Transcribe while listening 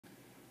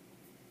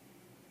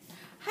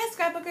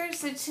scrapbookers.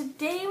 So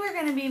today we're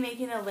going to be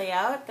making a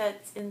layout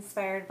that's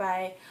inspired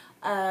by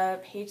a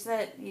page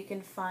that you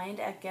can find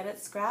at Get It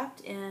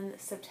Scrapped in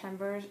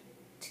September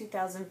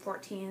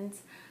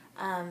 2014's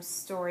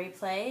story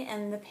play.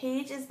 And the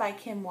page is by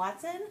Kim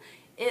Watson.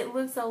 It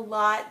looks a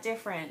lot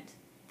different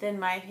than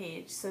my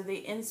page. So the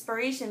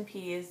inspiration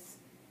piece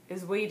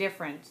is way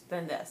different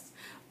than this.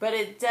 But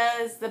it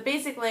does, the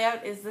basic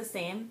layout is the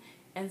same.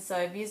 And so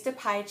I've used a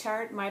pie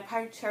chart. My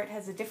pie chart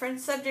has a different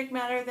subject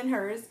matter than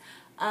hers.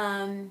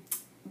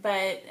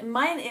 But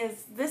mine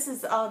is, this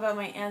is all about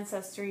my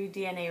ancestry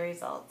DNA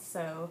results.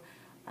 So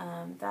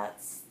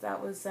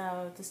that was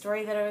the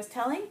story that I was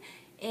telling.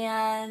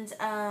 And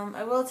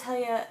I will tell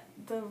you,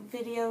 the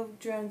video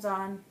drones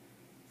on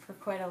for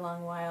quite a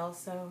long while.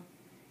 So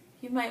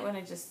you might want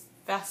to just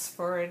fast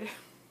forward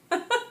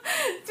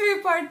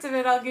through parts of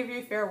it. I'll give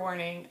you fair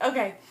warning.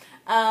 Okay.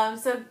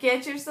 So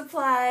get your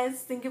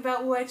supplies, think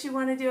about what you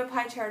want to do a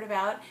pie chart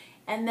about,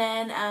 and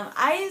then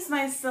I use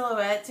my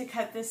silhouette to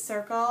cut this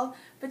circle,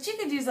 but you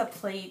could use a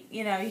plate,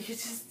 you know, you could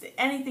just,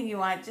 anything you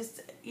want,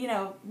 just, you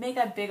know, make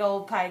a big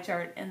old pie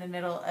chart in the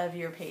middle of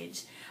your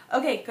page.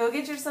 Okay, go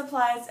get your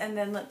supplies and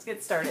then let's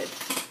get started.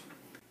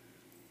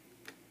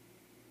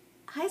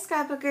 Hi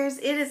scrapbookers,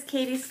 it is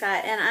Katie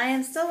Scott and I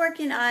am still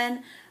working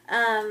on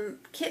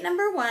kit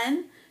number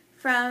 1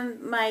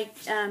 from my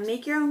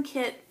Make Your Own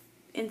Kit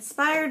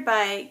inspired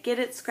by Get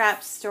It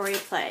Scrapped story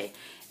play.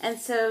 And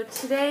so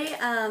today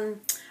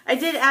I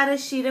did add a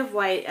sheet of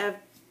white, a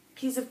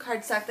piece of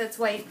cardstock that's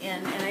white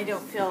in, and I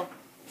don't feel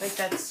like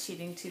that's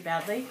cheating too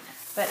badly.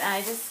 But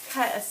I just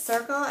cut a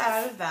circle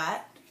out of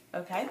that,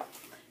 okay?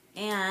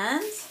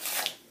 And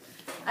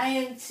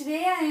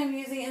today I am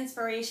using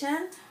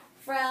inspiration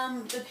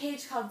from the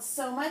page called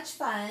So Much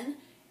Fun.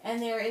 And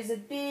there is a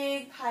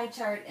big pie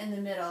chart in the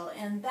middle,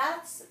 and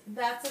that's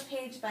a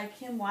page by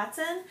Kim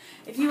Watson.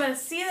 If you want to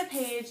see the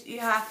page, you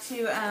have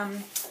to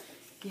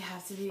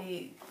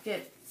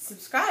get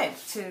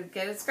subscribed to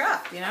Get It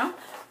Scrapped, you know.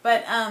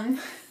 But I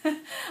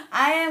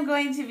am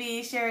going to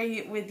be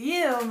sharing with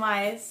you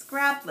my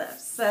scrap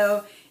lifts.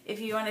 So if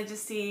you want to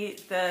just see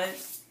the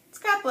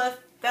scrap lift,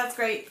 that's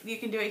great. You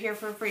can do it here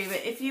for free.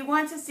 But if you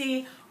want to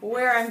see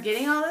where I'm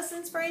getting all this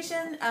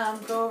inspiration,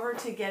 go over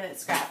to Get It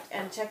Scrapped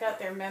and check out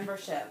their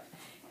membership.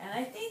 And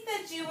I think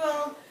that you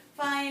will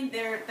find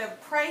the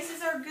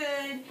prices are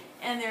good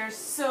and there's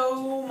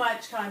so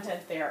much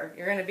content there.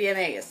 You're going to be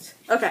amazed.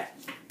 Okay,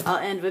 I'll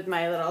end with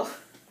my little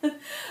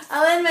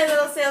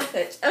sales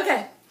pitch.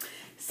 Okay,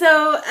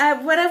 so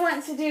what I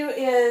want to do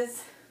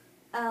is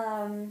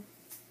now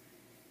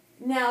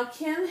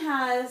Kim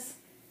has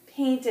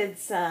painted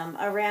some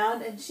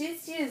around and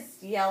she's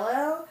used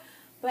yellow,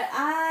 but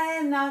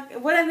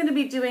what I'm going to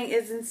be doing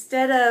is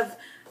instead of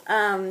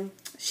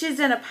she's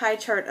done a pie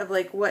chart of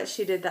like what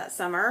she did that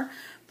summer,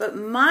 but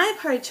my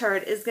pie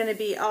chart is going to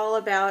be all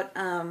about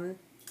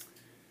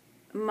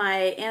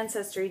my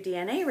ancestry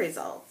DNA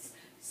results.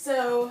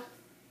 So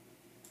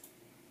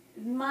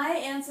my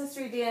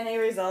ancestry DNA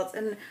results,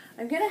 and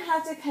I'm going to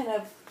have to kind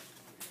of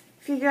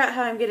figure out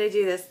how I'm going to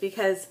do this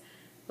because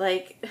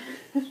like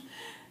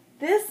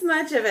this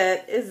much of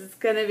it is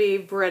going to be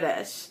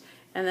British,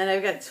 and then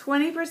I've got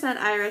 20%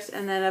 Irish,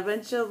 and then a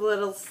bunch of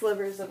little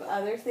slivers of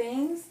other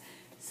things.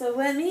 So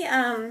let me,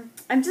 I'm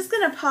just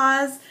going to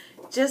pause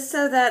just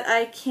so that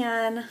I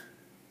can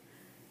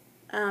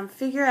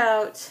figure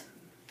out,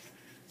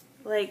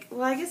 like,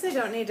 well, I guess I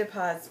don't need to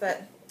pause,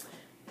 but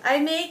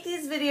I make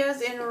these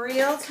videos in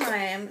real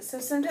time, so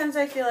sometimes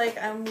I feel like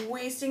I'm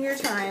wasting your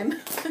time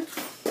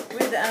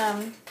with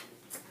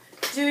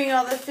doing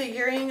all the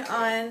figuring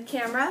on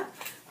camera.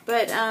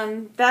 But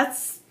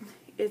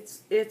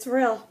it's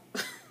real.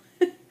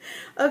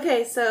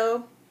 Okay,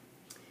 so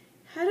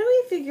how do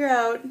we figure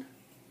out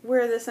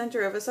where the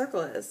center of a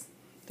circle is?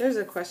 There's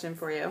a question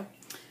for you.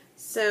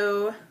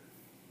 So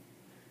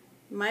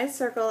my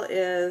circle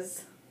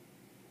is,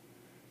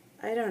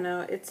 I don't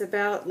know, it's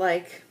about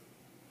like,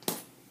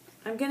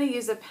 I'm going to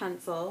use a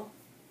pencil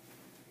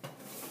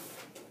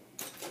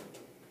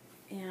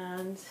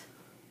and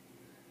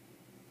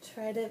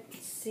try to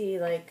see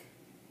like,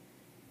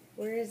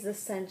 where is the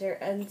center?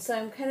 And so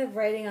I'm kind of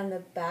writing on the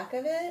back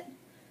of it.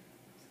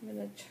 So I'm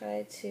going to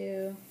try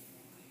to...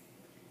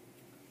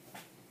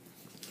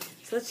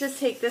 So let's just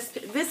take this.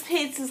 This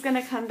piece is going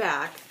to come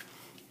back.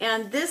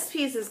 And this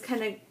piece is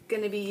kind of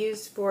going to be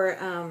used for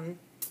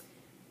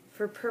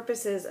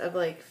purposes of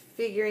like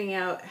figuring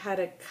out how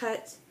to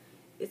cut.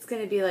 It's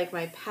going to be like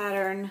my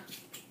pattern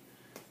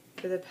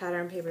for the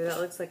pattern paper.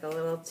 That looks like a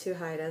little too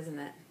high, doesn't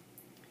it?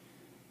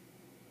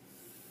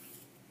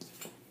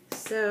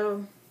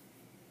 So...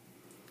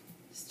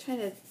 just trying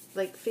to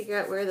like figure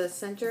out where the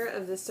center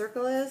of the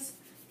circle is.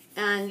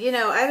 And you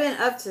know, I've been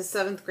up to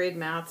 7th grade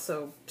math,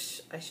 so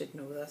I should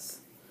know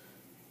this.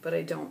 But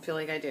I don't feel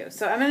like I do.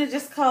 So I'm going to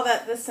just call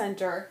that the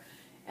center.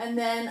 And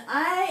then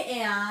I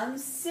am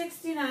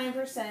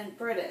 69%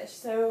 British.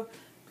 So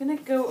I'm going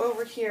to go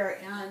over here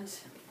and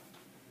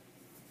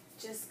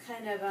just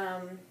kind of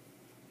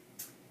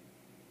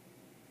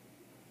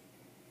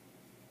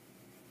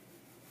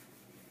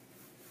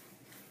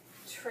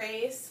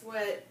trace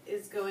what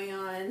is going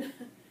on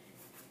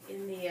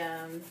in the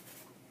on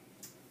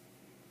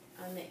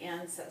the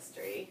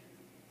ancestry.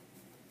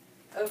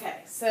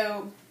 Okay,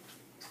 so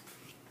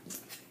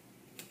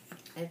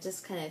I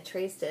just kind of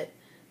traced it,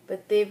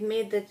 but they've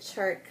made the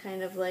chart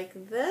kind of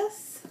like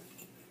this,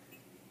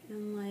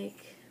 and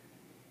like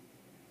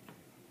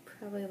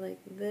probably like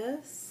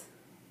this.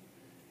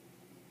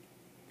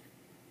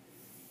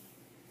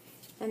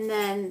 And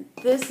then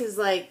this is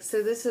like,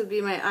 so this would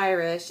be my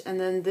Irish, and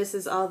then this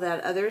is all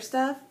that other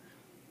stuff,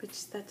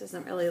 which that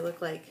doesn't really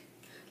look like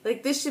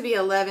this should be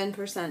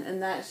 11%,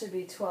 and that should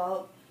be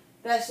 12,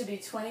 that should be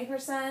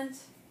 20%.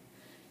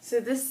 So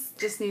this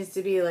just needs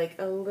to be like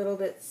a little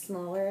bit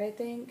smaller, I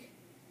think.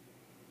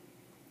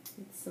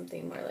 It's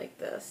something more like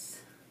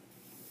this.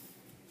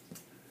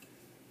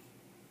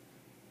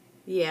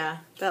 Yeah,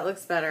 that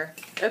looks better.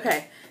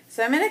 Okay,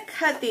 so I'm going to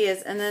cut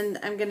these, and then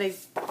I'm going to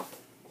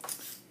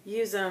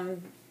use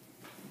them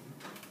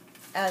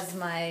as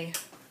my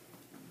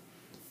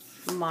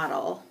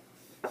model.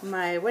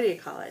 My, what do you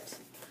call it?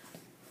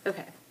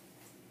 Okay,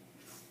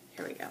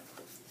 here we go.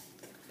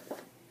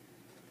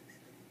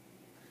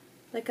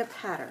 Like a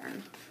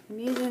pattern. I'm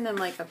using them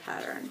like a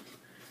pattern.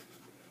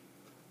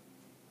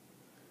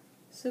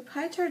 So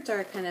pie charts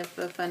are kind of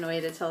a fun way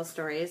to tell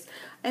stories.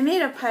 I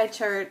made a pie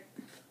chart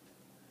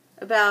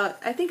about,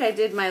 I think I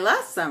did my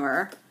last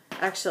summer,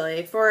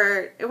 actually,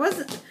 for, it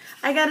wasn't,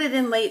 I got it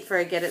in late for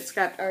a Get It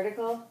Scrapped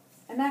article.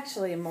 I'm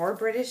actually more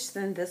British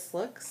than this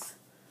looks.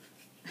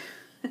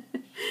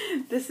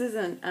 This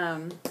isn't,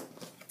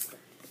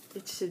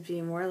 it should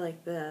be more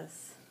like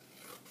this.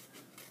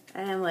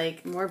 I am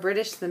like more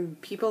British than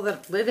people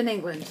that live in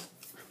England.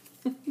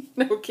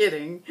 No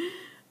kidding.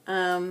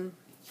 Let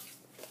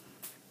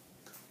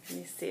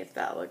me see if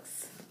that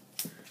looks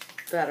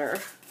better.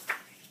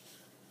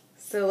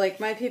 So like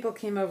my people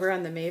came over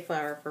on the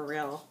Mayflower for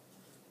real,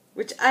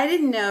 which I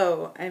didn't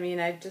know. I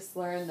mean, I've just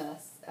learned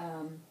this.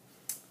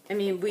 I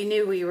mean, we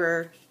knew we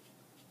were,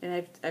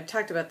 and I've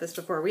talked about this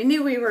before, we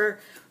knew we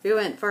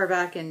went far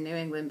back in New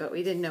England, but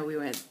we didn't know we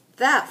went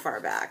that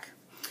far back.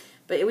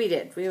 But we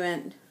did. We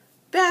went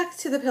back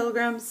to the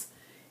Pilgrims.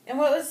 And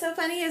what was so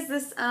funny is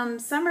this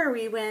summer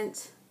we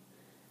went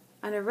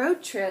on a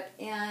road trip,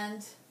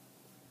 and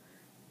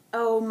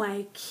oh,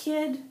 my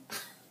kid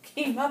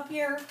came up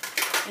here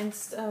and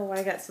oh,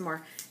 I got some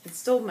more, and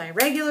stole my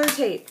regular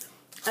tape.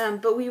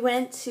 But we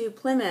went to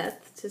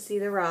Plymouth to see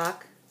the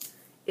Rock.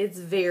 It's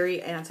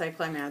very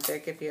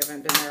anticlimactic if you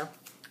haven't been there.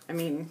 I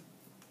mean,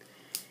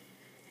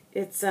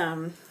 it's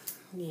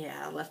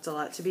yeah, left a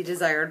lot to be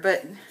desired,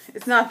 but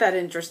it's not that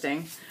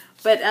interesting.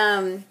 But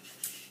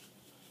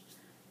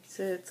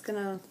so it's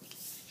gonna,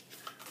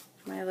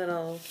 my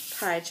little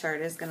pie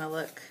chart is gonna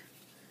look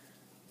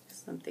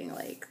something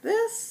like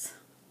this.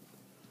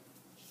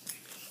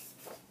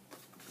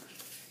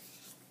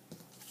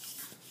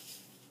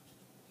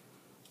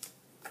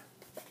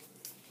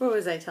 What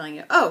was I telling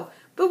you? Oh,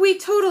 but we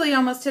totally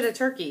almost hit a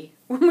turkey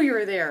when we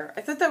were there.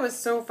 I thought that was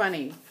so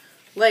funny.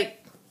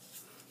 Like,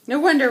 no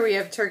wonder we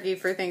have turkey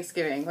for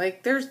Thanksgiving.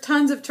 Like, there's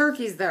tons of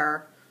turkeys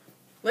there.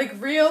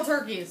 Like, real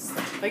turkeys.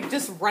 Like,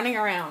 just running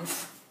around.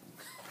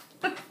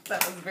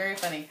 That was very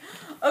funny.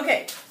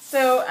 Okay,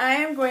 so I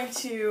am going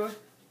to,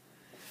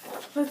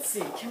 let's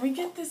see, can we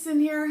get this in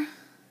here?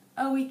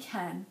 Oh, we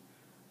can.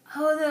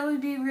 Oh, that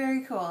would be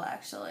very cool,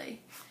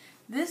 actually.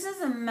 This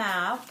is a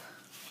map.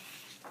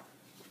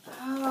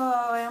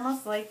 Oh, I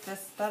almost like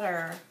this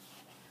better.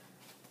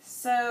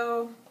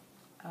 So,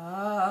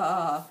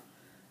 oh.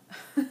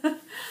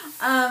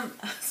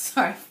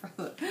 Sorry for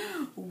the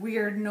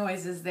weird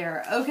noises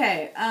there.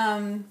 Okay,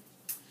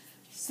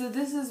 so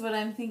this is what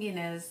I'm thinking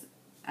is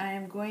I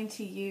am going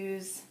to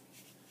use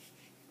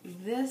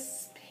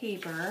this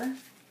paper,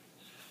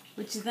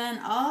 which then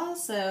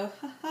also,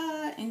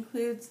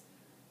 includes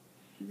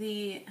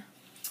the,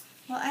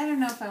 well, I don't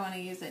know if I want to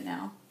use it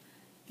now,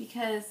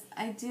 because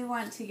I do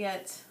want to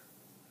get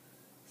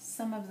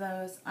some of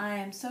those. I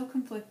am so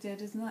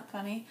conflicted. Isn't that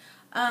funny?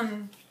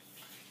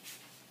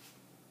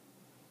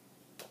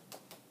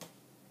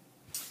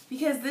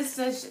 Because this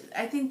does,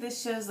 I think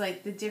this shows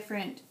like the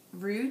different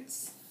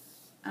routes.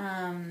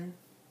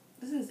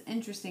 This is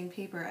interesting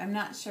paper. I'm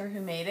not sure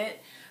who made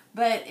it,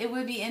 but it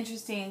would be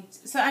interesting.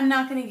 So I'm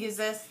not going to use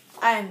this.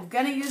 I'm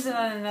going to use it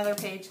on another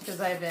page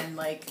because I've been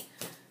like,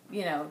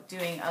 you know,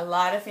 doing a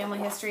lot of family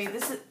history.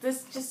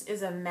 This just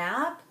is a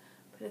map,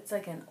 but it's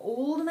like an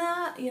old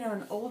map, you know,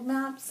 an old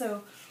map.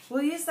 So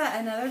we'll use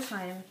that another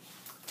time.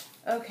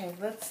 Okay,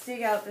 let's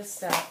dig out this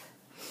stuff.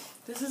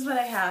 This is what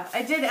I have.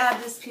 I did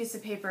add this piece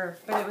of paper,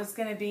 but it was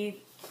going to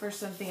be for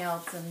something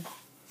else, and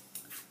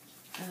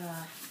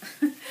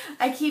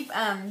I keep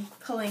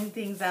pulling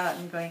things out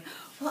and going,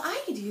 well,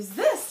 I could use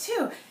this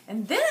too,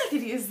 and then I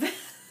could use this.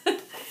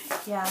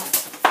 Yeah.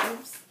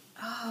 Oops.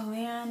 Oh,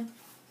 man.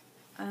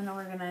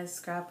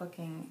 Unorganized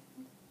scrapbooking.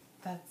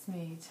 That's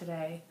me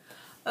today.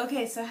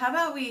 Okay, so how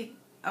about we,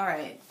 all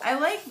right. I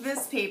like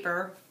this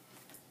paper,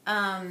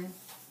 even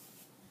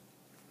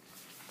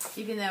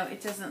though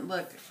it doesn't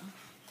look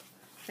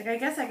Like, I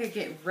guess I could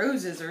get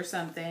roses or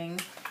something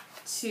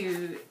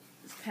to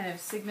kind of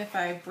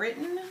signify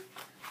Britain.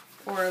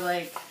 Or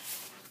like,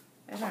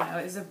 I don't know,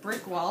 is a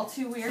brick wall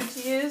too weird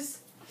to use?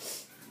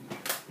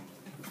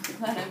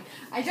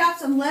 I dropped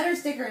some letter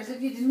stickers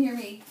if you didn't hear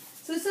me.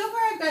 So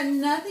far I've got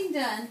nothing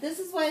done. This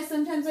is why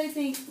sometimes I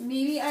think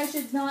maybe I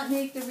should not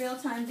make the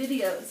real-time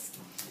videos.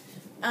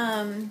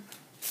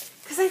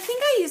 Because I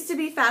think I used to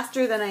be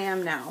faster than I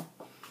am now.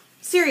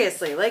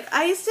 Seriously, like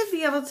I used to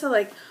be able to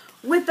like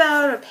whip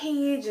out a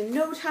page in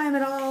no time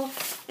at all.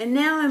 And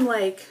now I'm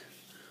like,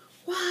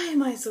 why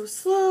am I so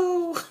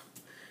slow?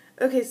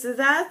 Okay, so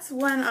that's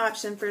one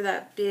option for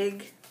that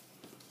big.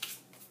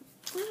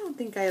 I don't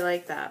think I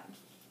like that.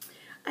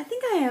 I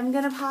think I am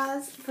going to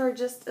pause for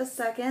just a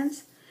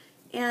second.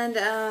 And,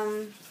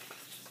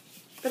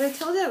 but I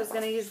told you I was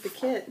going to use the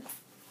kit.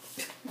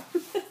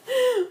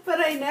 But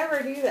I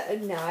never do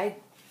that. No, I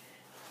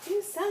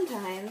do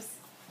sometimes.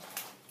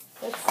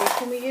 Let's see,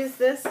 can we use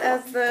this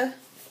as the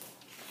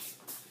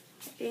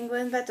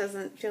England? That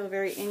doesn't feel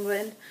very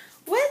England.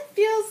 What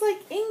feels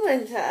like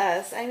England to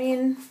us? I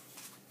mean,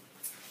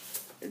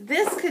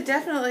 this could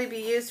definitely be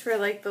used for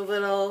like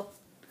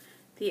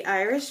the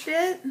Irish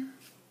bit.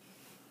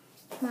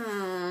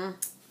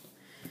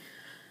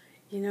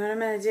 You know what I'm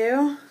going to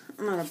do?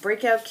 I'm going to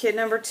break out kit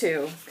number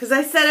 2. Because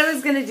I said I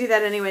was going to do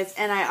that anyways.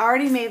 And I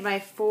already made my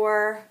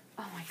 4.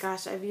 Oh my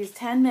gosh, I've used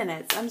 10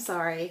 minutes. I'm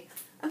sorry.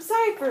 I'm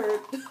sorry for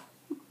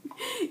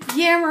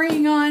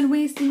yammering on,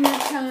 wasting your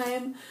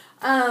time.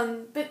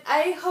 But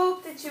I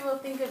hope that you will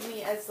think of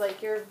me as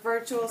like your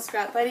virtual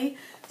scrap buddy.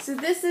 So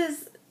this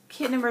is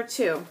kit number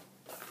 2.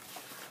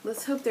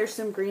 Let's hope there's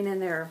some green in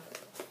there.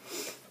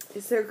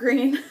 Is there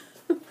green?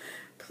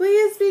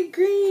 Please be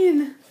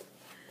green.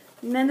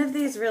 None of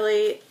these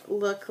really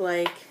look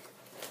like,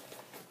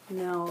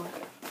 no.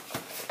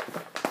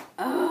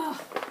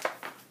 Oh,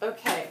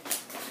 okay.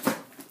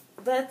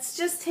 Let's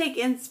just take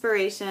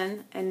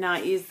inspiration and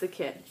not use the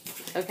kit.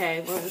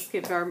 Okay, we'll just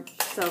give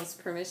ourselves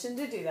permission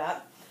to do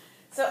that.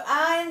 So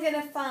I'm going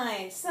to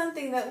find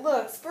something that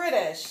looks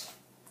British.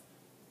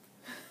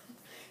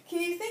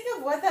 Can you think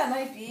of what that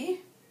might be?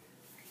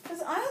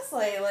 Because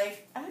honestly,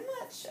 like, I'm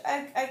not sure.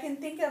 I can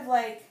think of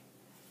like,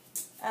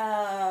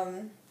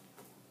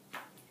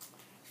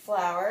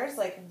 flowers,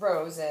 like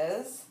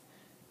roses,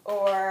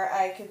 or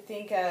I could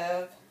think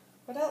of,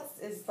 what else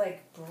is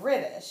like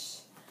British?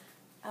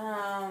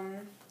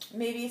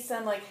 Maybe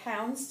some like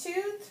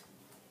houndstooth?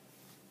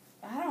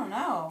 I don't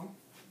know.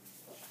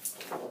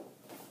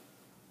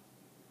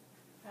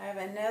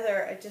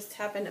 I just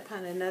happened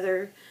upon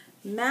another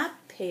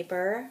map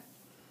paper.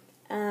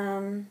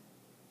 I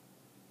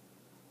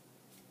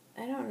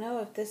don't know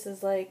if this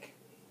is like,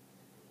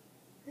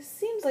 this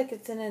seems like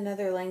it's in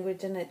another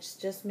language and it's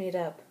just made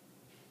up.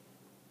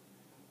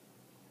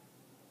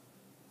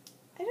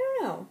 I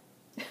don't know.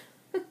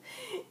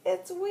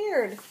 It's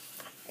weird.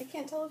 I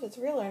can't tell if it's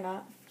real or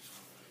not.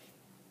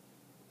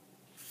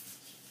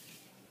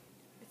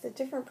 It's a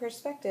different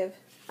perspective.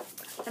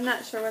 I'm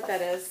not sure what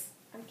that is.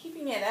 I'm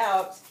keeping it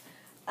out.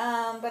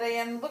 But I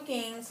am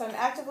looking, so I'm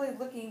actively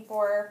looking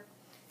for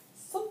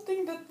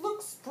something that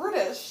looks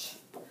British.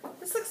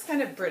 This looks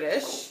kind of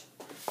British.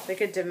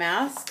 Like a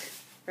damask,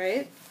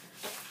 right?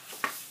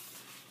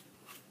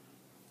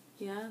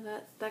 Yeah,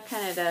 that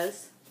kind of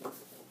does,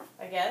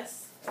 I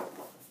guess.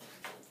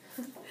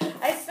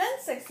 I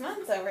spent 6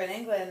 months over in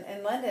England,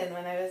 in London,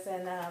 when I was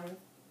in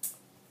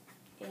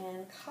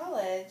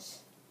college.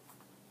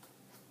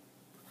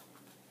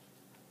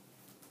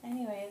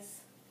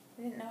 Anyways,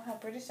 I didn't know how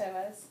British I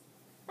was.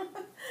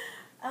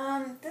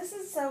 This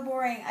is so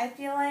boring. I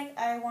feel like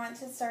I want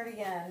to start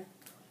again.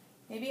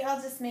 Maybe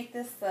I'll just make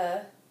this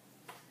the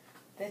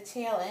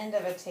tail end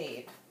of a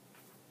tape.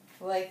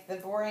 Like the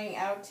boring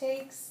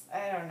outtakes.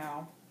 I don't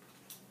know.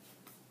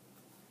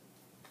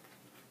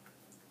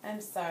 I'm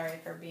sorry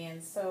for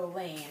being so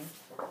lame.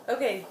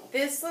 Okay,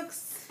 this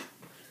looks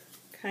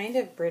kind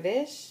of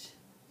British.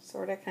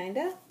 Sorta,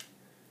 kinda.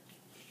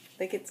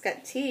 Like it's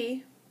got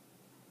tea.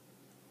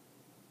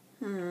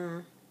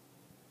 I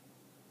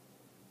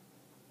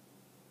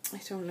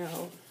don't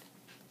know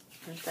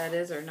if that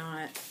is or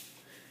not.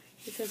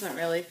 It doesn't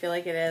really feel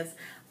like it is.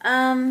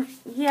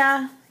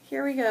 Yeah,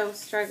 here we go,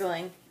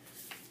 struggling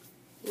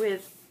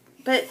with,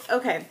 but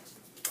okay.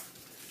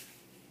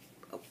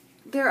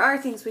 There are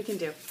things we can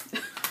do.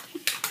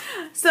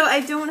 So I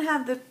don't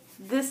have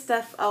this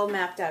stuff all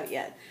mapped out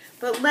yet.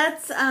 But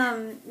let's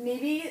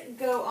maybe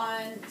go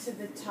on to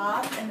the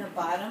top and the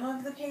bottom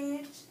of the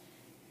page.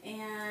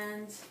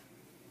 And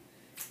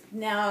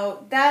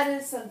now that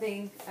is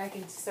something I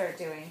can start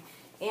doing.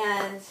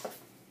 And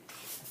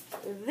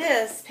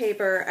this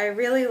paper I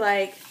really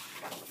like.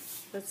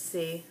 Let's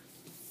see.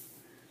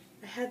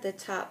 I had the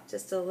top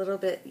just a little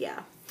bit,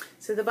 yeah.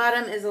 So the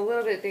bottom is a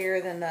little bit bigger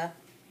than the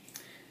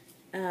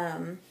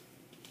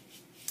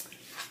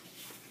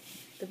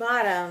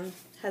bottom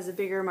has a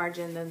bigger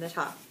margin than the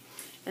top.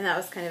 And that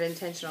was kind of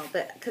intentional,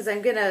 but because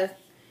I'm going to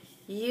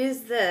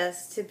use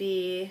this to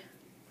be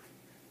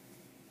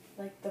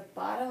like the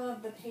bottom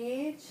of the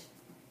page.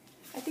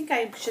 I think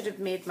I should have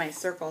made my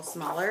circle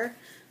smaller,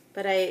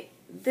 but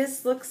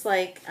this looks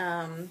like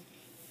a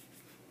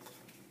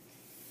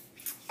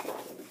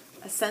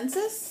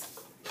census.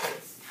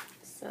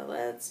 So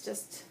let's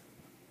just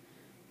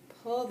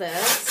pull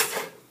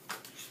this.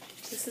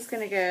 This is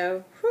going to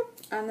go whoop,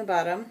 on the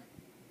bottom.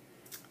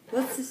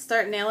 Let's just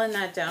start nailing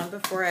that down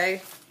before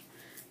I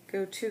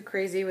go too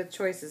crazy with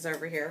choices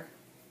over here.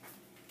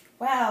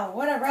 Wow,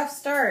 what a rough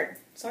start.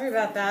 Sorry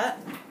about that.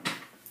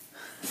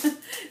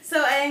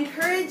 So I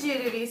encourage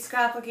you to be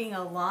scrapbooking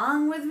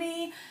along with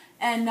me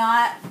and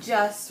not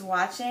just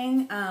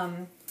watching.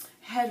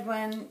 Had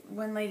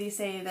one lady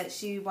say that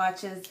she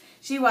watched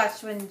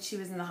when she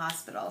was in the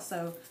hospital,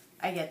 so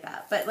I get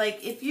that. But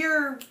like if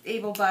you're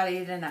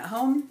able-bodied and at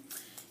home,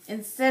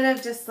 instead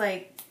of just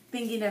like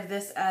thinking of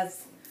this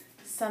as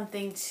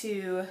something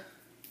to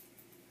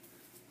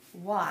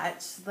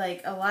watch,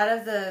 like a lot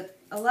of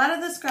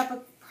the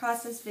scrapbook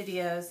process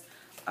videos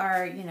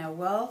are, you know,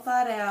 well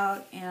thought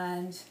out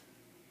and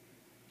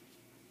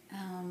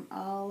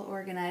all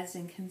organized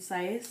and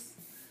concise.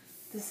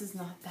 This is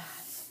not that.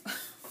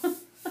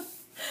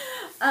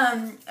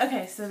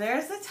 Okay, so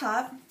there's the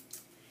top,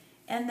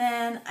 and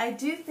then I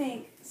do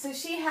think, so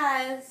she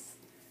has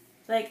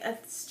like a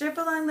strip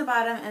along the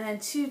bottom and then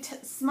two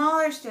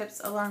smaller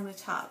strips along the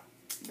top.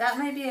 That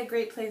might be a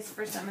great place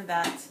for some of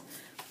that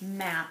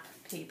map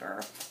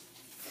paper,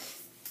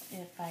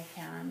 if I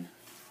can.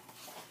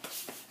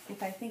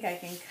 If I think I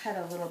can cut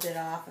a little bit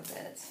off of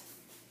it.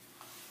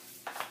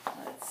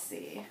 Let's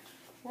see.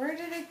 Where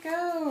did it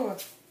go?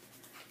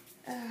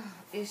 Oh,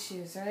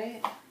 issues,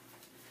 right?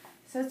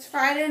 So it's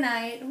Friday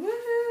night.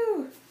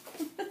 Woohoo!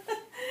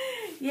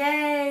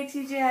 Yay,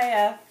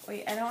 TGIF.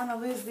 Wait, I don't want to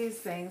lose these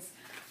things.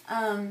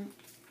 Where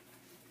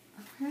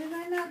did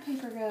my map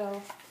paper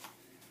go?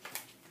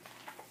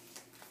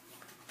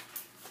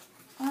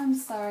 I'm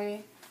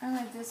sorry. I'm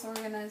a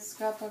disorganized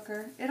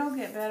scrapbooker. It'll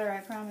get better, I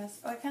promise.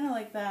 Oh, I kind of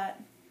like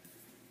that.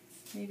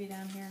 Maybe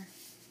down here.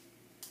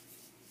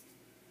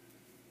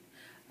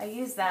 I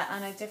used that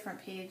on a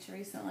different page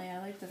recently. I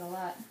liked it a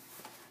lot.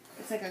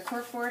 It's like a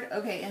corkboard.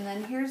 Okay, and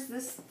then here's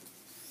this,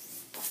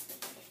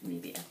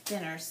 maybe a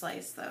thinner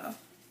slice though.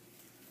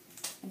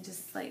 And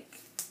just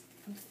like,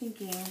 I'm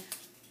thinking,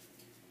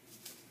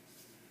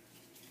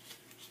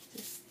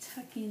 just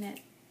tucking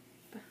it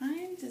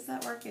behind. Does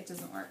that work? It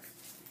doesn't work.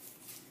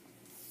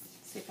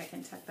 Let's see if I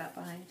can tuck that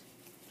behind.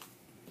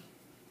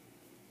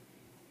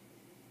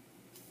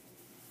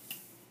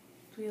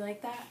 Do we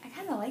like that? I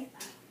kind of like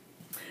that.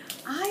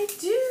 I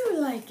do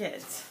like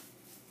it.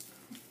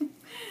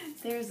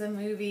 There's a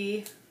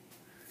movie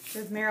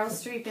with Meryl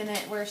Streep in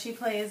it where she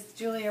plays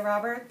Julia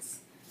Roberts.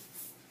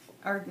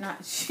 Or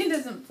not, she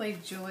doesn't play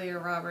Julia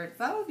Roberts.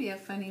 That would be a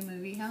funny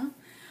movie, huh?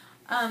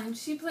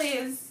 She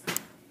plays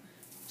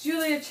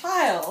Julia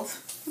Child.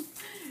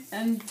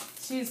 And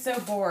she's so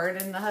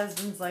bored and the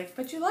husband's like,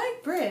 but you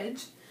like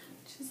bridge?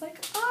 She's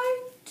like,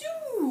 I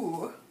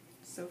do.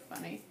 So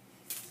funny.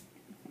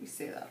 We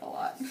say that a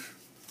lot.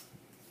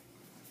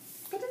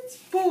 But it's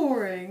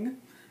boring.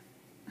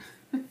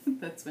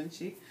 That's when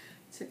she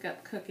took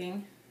up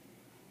cooking.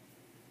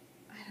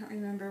 I don't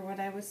remember what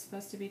I was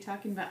supposed to be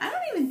talking about. I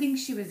don't even think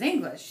she was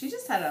English. She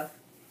just had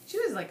she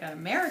was like an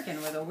American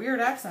with a weird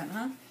accent,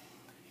 huh?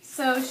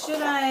 So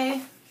should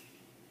I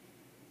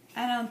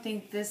don't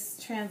think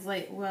this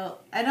well,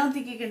 I don't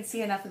think you can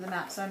see enough of the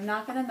map, so I'm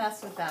not going to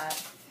mess with that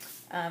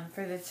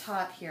for the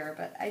top here.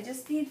 But I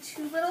just need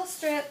two little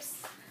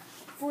strips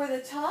for the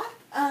top.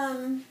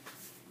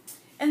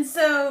 And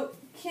so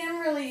Kim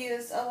really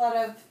used a lot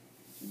of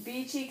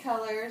beachy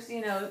colors,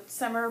 you know,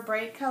 summer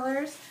bright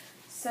colors.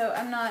 So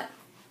I'm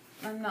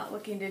not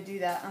looking to do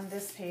that on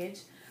this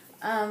page.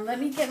 Let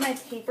me get my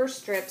paper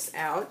strips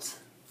out.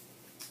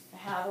 I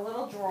have a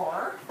little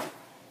drawer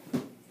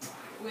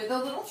with a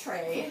little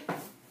tray.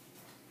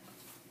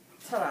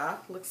 Ta-da,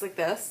 looks like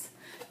this.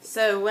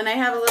 So when I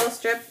have a little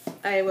strip,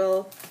 I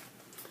will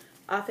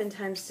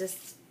oftentimes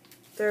just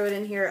throw it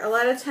in here. A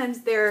lot of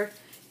times they're,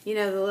 you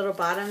know, the little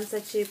bottoms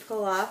that you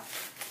pull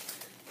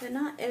off, but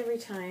not every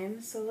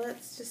time. So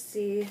let's just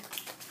see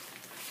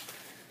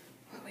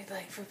what we'd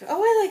like for,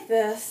 oh, I like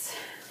this.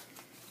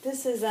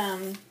 This is,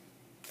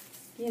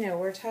 you know,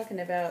 we're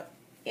talking about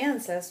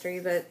ancestry,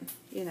 but,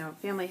 you know,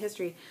 family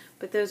history,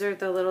 but those are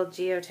the little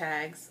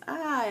geotags.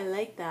 Ah, I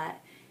like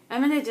that.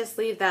 I'm going to just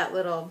leave that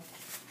little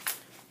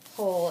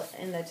hole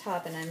in the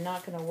top, and I'm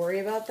not going to worry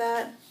about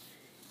that.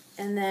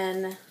 And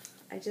then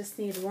I just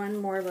need one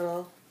more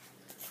little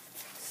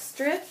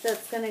strip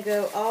that's going to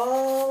go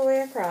all the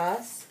way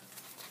across.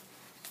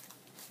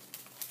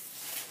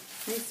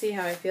 Let me see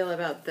how I feel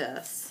about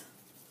this.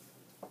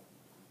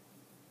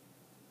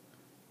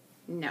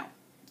 No.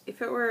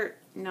 If it were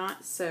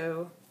not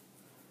so...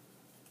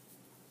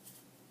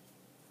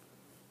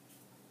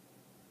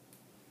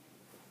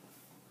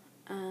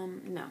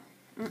 no.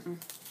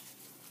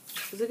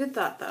 It was a good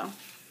thought, though.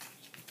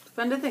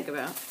 Fun to think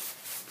about.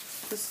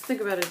 Let's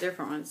think about a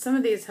different one. Some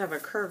of these have a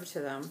curve to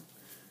them,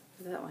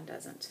 but that one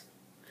doesn't.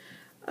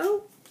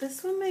 Oh,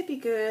 this one might be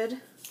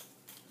good.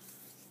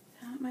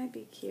 That might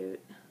be cute.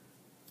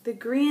 the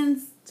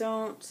greens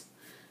don't,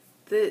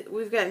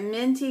 we've got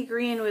minty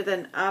green with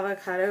an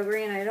avocado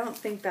green. I don't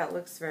think that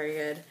looks very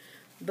good.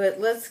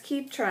 But let's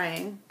keep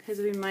trying because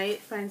we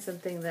might find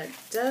something that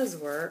does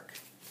work.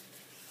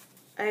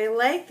 I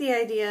like the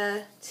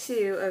idea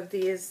too of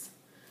these.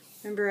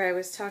 Remember I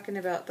was talking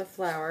about the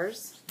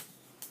flowers.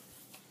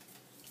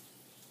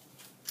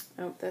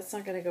 Oh, that's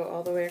not going to go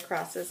all the way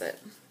across, is it?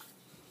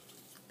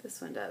 This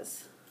one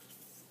does.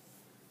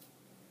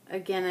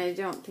 Again, I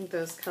don't think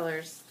those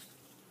colors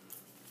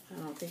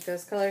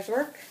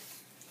work.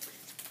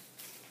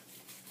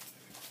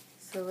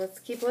 So let's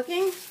keep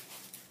looking.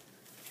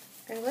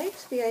 I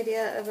liked the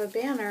idea of a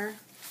banner.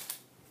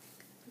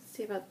 Let's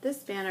see about this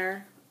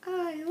banner.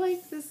 I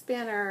like this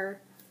banner.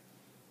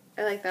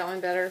 I like that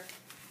one better.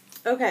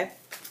 Okay.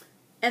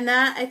 And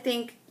that, I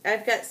think,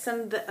 I've got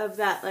some of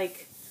that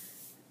like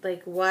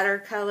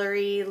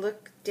watercolory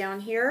look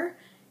down here.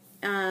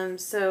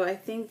 So I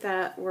think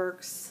that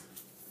works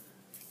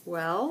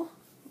well.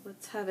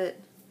 Let's have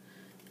it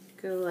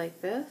go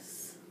like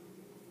this.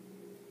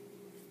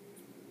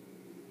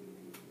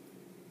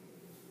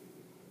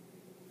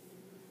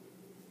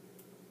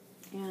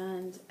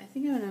 And I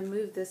think I'm going to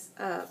move this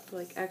up,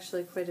 like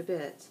actually quite a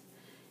bit,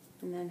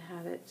 and then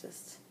have it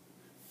just,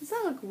 does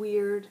that look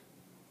weird?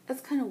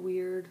 That's kind of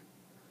weird.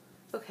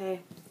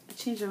 Okay, I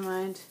changed my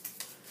mind.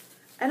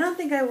 I don't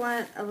think I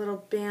want a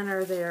little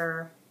banner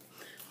there,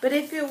 but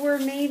if it were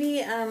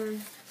maybe,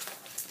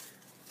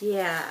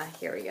 yeah,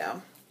 here we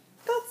go.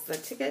 That's the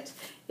ticket.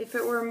 If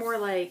it were more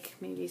like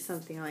maybe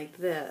something like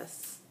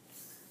this,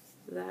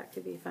 that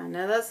could be fun.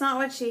 Now that's not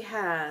what she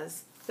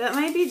has. That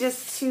might be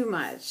just too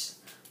much.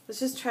 Let's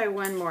just try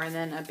one more and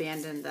then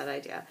abandon that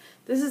idea.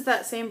 This is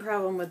that same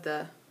problem with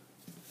the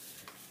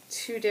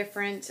two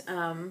different,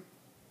 I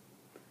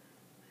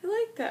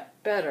like that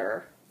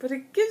better, but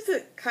it gives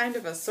it kind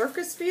of a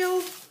circus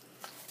feel,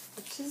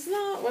 which is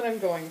not what I'm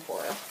going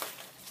for.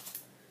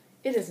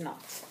 It is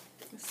not.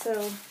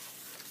 So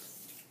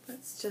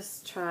let's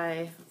just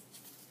try,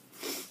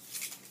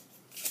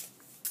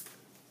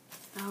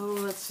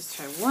 let's just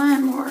try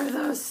one more of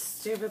those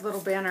stupid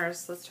little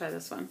banners. Let's try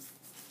this one.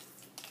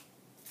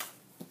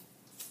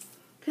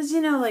 Because,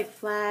 you know, like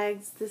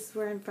flags, this is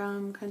where I'm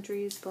from,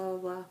 countries, blah, blah,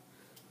 blah.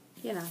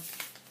 You know.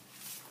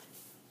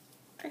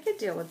 I could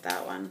deal with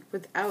that one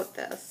without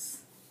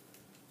this.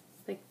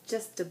 Like,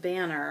 just a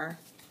banner.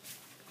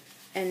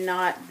 And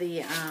not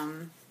the,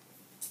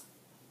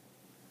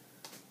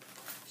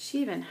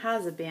 she even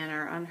has a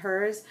banner on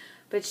hers.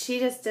 But she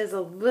just does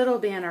a little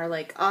banner,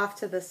 like, off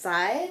to the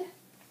side.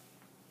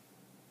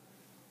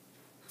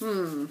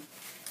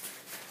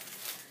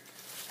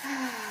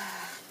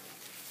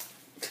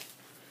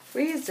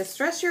 Ways to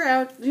stress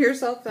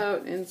yourself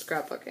out in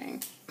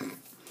scrapbooking.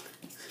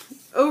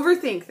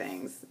 Overthink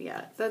things.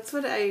 Yeah, that's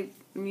what I'm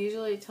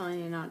usually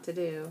telling you not to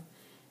do.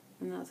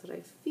 And that's what I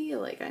feel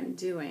like I'm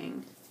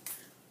doing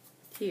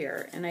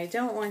here. And I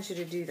don't want you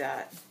to do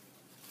that.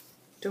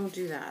 Don't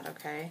do that,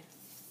 okay?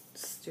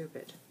 It's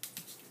stupid.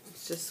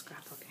 It's just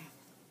scrapbooking.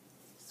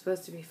 It's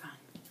supposed to be fun.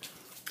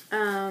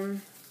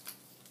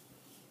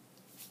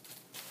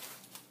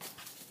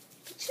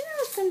 But you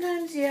know,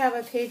 sometimes you have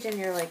a page and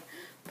you're like,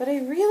 but I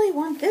really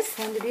want this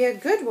one to be a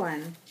good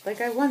one.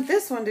 Like, I want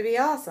this one to be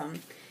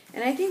awesome.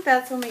 And I think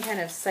that's when we kind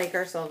of psych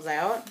ourselves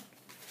out,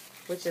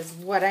 which is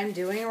what I'm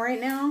doing right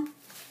now.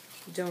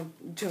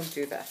 Don't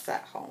do this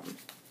at home.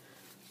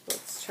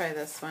 Let's try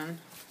this one.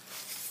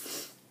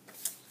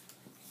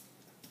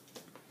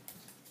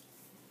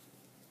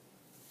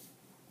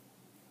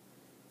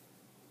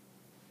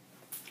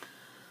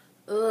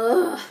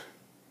 Ugh.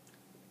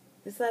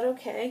 Is that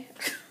okay?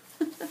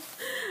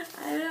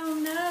 I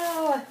don't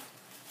know.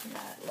 I'm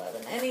not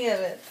loving any of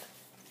it.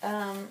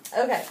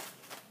 Okay.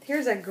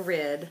 Here's a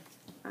grid.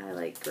 I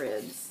like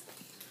grids.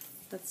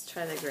 Let's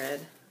try the grid.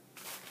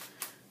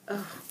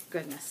 Oh,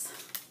 goodness.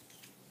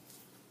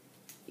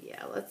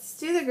 Yeah, let's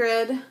do the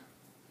grid.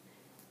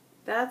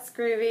 That's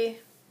groovy.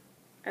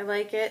 I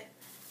like it.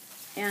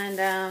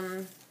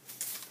 And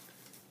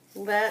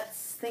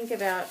let's think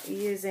about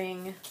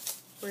using,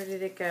 where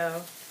did it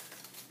go?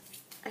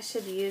 I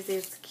should use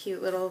these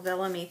cute little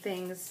vellum-y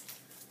things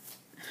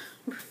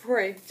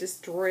before I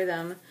destroy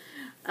them.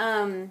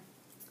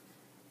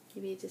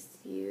 Maybe just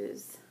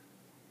use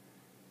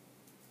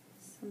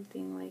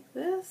something like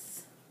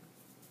this.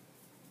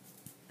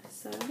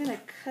 So I'm going to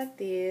cut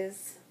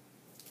these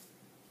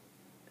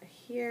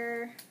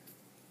here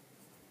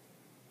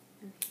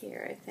and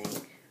here, I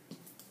think.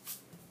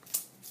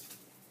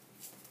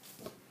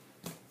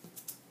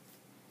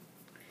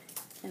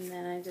 And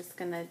then I'm just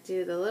going to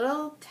do the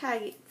little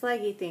taggy,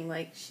 flaggy thing,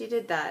 like she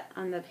did that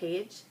on the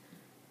page.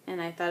 And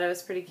I thought it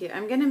was pretty cute.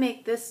 I'm going to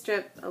make this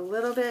strip a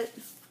little bit,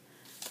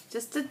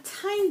 just a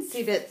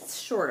tiny bit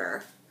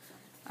shorter,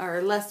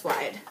 or less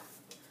wide.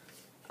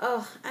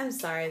 Oh, I'm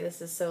sorry,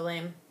 this is so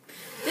lame.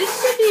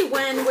 This should be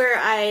one where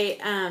I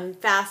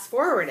fast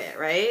forward it,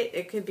 right?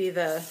 It could be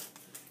that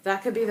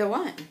could be the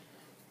one.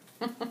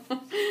 I'm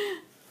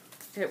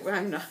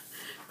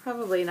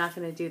probably not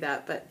going to do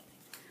that, but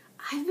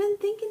I've been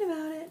thinking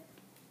about it.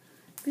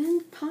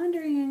 been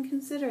pondering and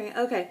considering.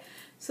 Okay,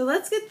 so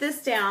let's get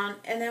this down,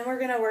 and then we're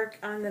going to work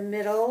on the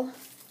middle.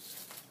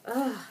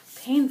 Oh,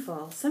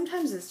 painful.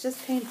 Sometimes it's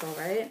just painful,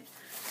 right?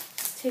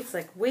 It takes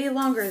like way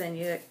longer than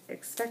you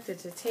expect it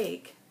to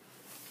take.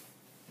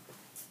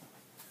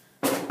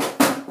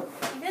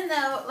 Even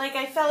though, like,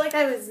 I felt like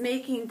I was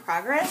making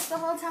progress the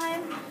whole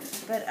time,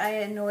 but I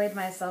annoyed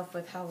myself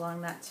with how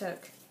long that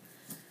took.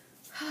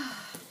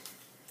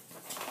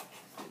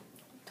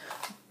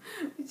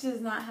 Which is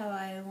not how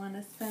I want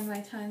to spend my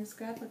time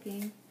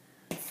scrapbooking.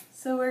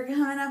 So we're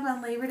coming up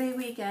on Labor Day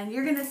weekend.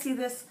 You're going to see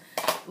this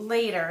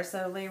later,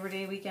 so Labor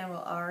Day weekend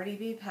will already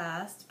be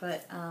past,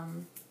 but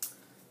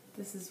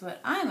this is what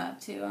I'm up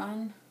to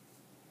on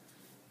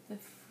the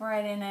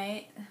Friday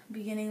night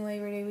beginning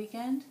Labor Day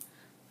weekend.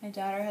 My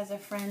daughter has a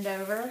friend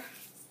over,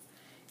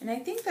 and I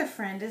think the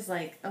friend is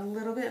like a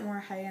little bit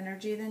more high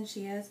energy than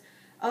she is,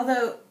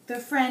 although the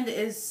friend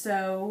is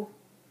so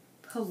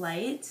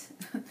polite.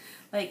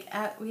 Like,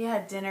 we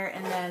had dinner,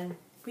 and then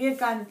we had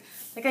gone,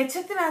 like, I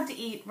took them out to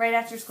eat right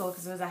after school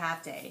because it was a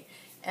half day,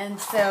 and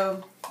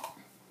so,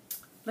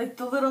 like,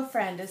 the little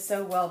friend is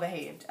so well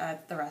behaved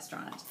at the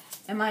restaurant,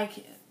 and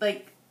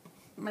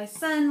my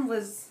son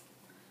was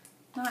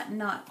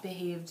not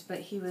behaved, but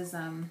he was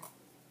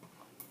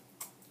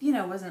you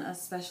know, wasn't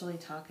especially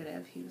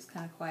talkative. He was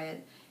kind of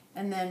quiet.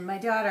 And then my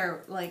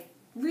daughter, like,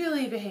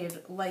 really behaved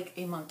like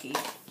a monkey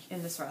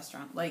in this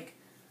restaurant. Like,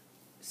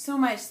 so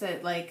much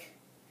that, like,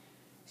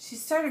 she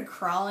started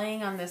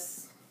crawling on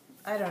this,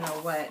 I don't know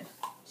what.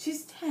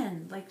 She's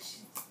 10. Like,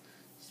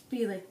 she'd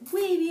be, like,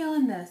 way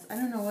beyond this. I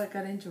don't know what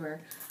got into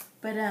her.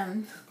 But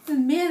the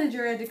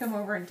manager had to come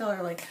over and tell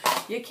her, like,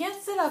 you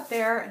can't sit up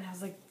there. And I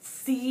was like,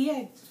 see,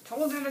 I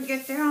told her to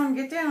get down,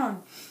 get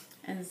down.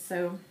 And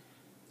so,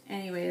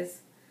 anyways,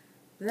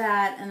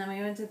 that, and then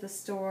we went to the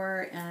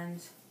store,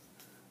 and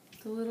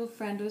the little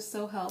friend was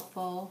so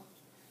helpful.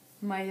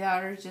 My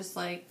daughter's just,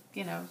 like,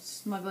 you know,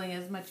 smuggling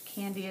as much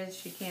candy as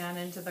she can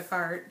into the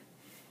cart.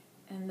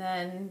 And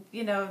then,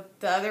 you know,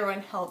 the other one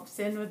helps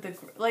in with the,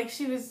 like,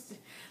 she was,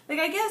 like,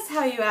 I guess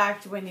how you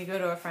act when you go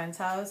to a friend's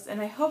house,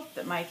 and I hope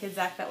that my kids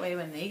act that way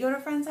when they go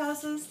to friends'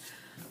 houses.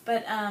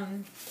 But,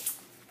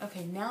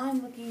 okay, now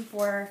I'm looking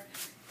for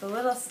the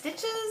little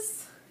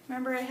stitches.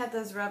 Remember I had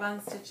those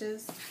rub-on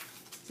stitches?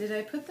 Did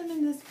I put them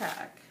in this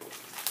pack?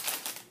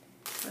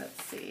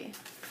 Let's see.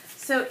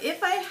 So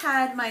if I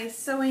had my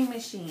sewing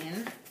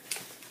machine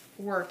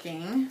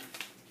working,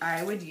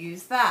 I would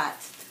use that.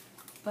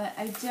 But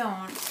I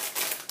don't.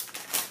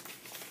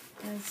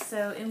 And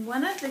so in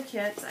one of the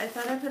kits, I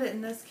thought I put it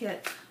in this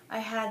kit, I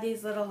had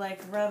these little,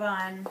 like,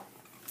 rub-on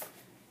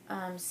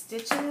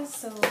stitches.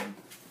 So,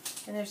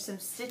 and there's some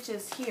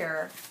stitches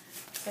here.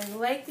 So I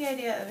like the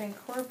idea of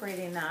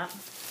incorporating that.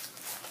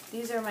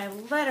 These are my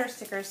letter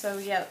stickers, so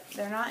yep,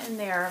 they're not in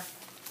there.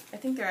 I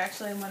think they're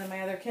actually in one of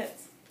my other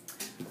kits.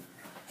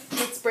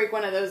 Let's break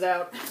one of those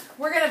out.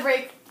 We're going to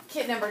break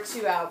kit number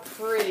 2 out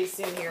pretty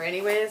soon here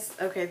anyways.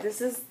 Okay, this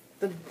is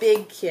the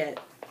big kit.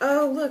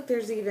 Oh, look,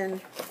 there's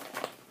even...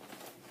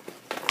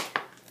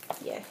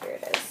 Yeah, here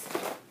it is.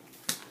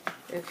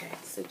 Okay,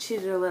 so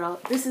cheated a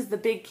little. This is the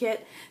big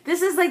kit.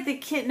 This is like the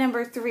kit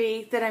number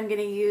 3 that I'm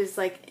going to use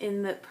like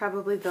in the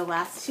probably the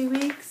last 2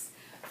 weeks.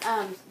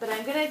 But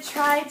I'm going to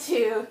try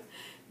to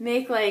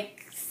make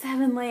like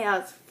 7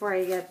 layouts before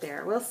I get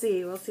there. We'll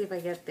see. We'll see if I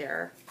get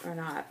there or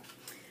not.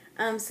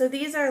 So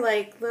these are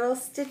like little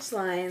stitch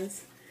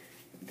lines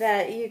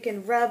that you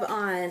can rub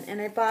on.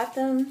 And I bought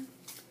them.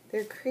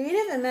 They're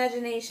Creative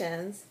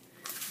Imaginations.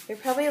 They're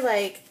probably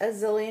like a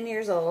zillion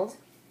years old.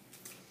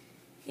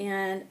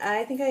 And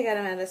I think I got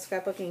them at a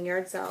scrapbooking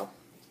yard sale.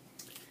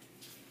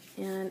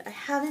 And I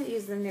haven't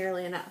used them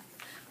nearly enough.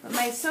 But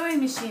my sewing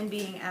machine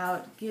being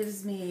out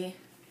gives me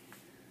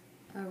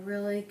a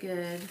really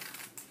good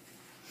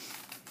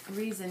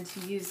reason to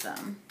use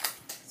them.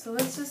 So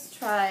let's just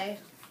try.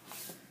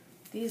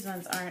 These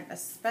ones aren't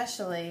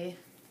especially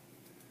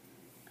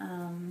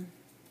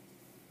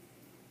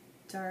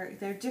dark.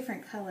 They're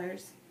different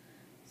colors.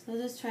 So I'll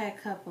just try a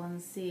couple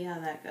and see how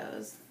that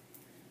goes.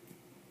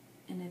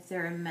 And if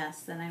they're a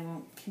mess, then I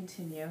won't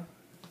continue.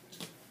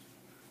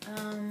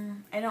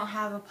 I don't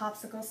have a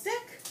popsicle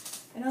stick.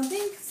 I don't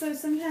think so.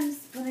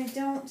 Sometimes when I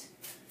don't,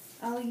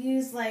 I'll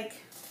use like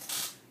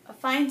a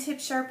fine tip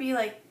Sharpie,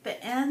 like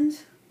the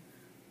end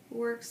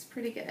works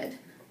pretty good.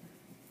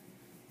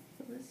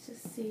 So let's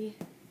just see.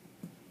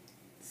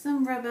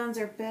 Some rub-ons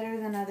are better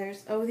than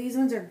others. Oh, these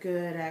ones are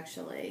good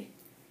actually.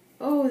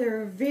 Oh,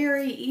 they're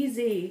very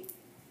easy.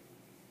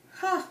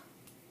 Huh.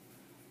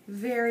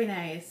 Very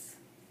nice.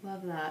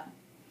 Love that.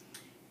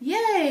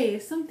 Yay!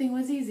 Something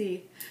was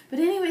easy. But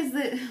anyways,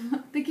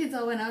 the kids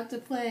all went out to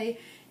play,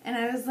 and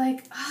I was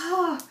like,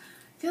 oh,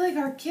 I feel like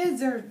our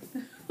kids are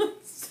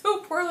so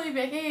poorly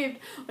behaved.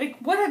 Like,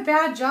 what a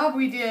bad job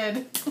we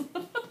did.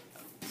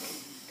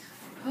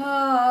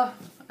 Oh,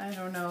 I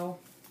don't know.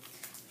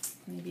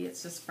 Maybe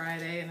it's just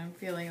Friday and I'm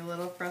feeling a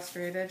little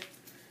frustrated.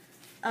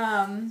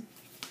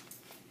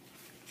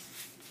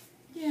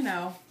 You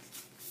know,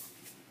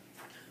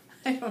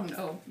 I don't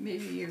know.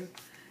 Maybe you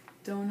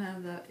don't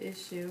have that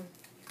issue.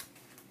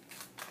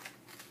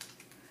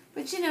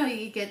 But you know,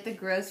 you get the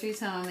groceries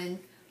home, and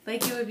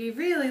like it would be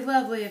really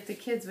lovely if the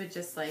kids would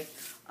just like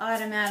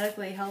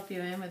automatically help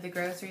you in with the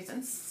groceries.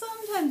 And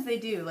sometimes they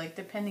do, like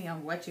depending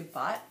on what you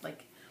bought,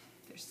 like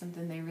there's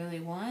something they really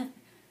want.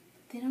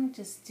 They don't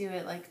just do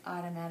it like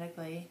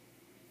automatically.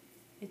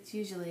 It's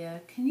usually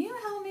a, can you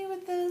help me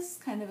with this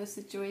kind of a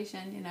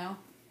situation, you know?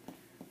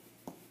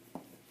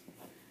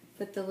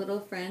 But the little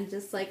friend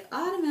just like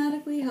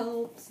automatically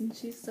helps, and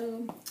she's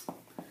so,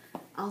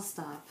 I'll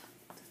stop.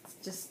 It's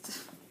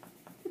just,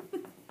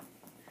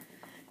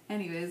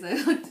 anyways, I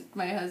looked at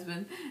my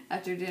husband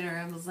after dinner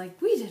and was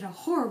like, we did a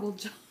horrible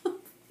job.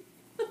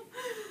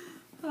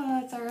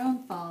 Oh, it's our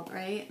own fault,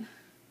 right?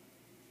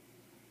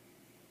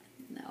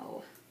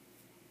 No.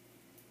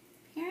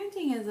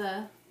 Parenting is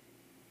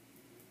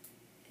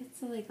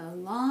it's like a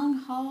long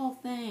haul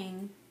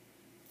thing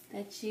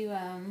that you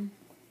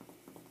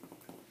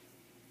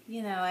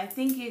know, I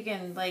think you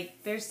can,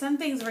 like, there's some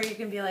things where you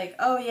can be like,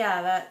 oh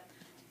yeah, that,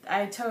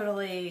 I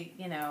totally,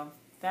 you know,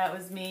 that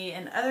was me,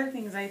 and other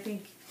things I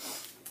think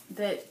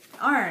that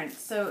aren't,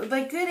 so,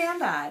 like, good and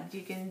bad.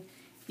 You can,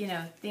 you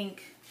know,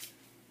 think,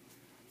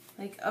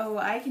 like, oh,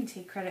 I can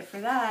take credit for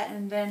that,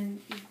 and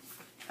then,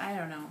 I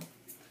don't know.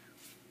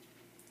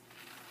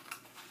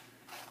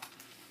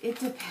 It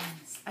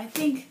depends. I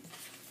think,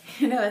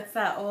 you know, it's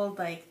that old,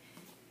 like,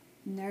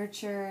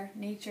 nature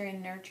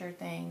and nurture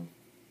thing.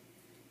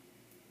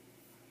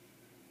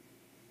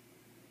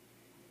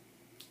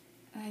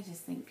 I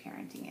just think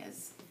parenting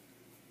is,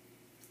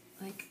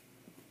 like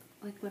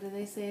what do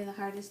they say, the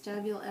hardest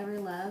job you'll ever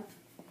love?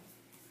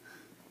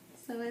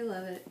 So I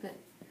love it, but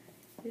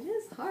it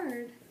is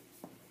hard.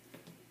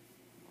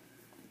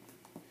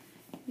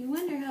 You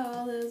wonder how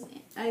all those,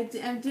 I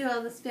do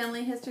all this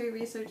family history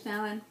research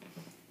now, and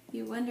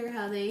you wonder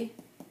how it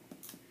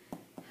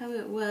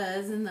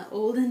was in the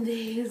olden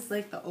days,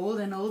 like the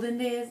olden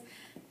days.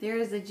 There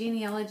is a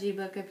genealogy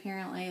book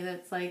apparently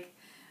that's like,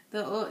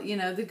 the old, you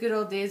know, the good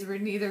old days were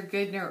neither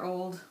good nor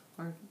old,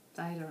 or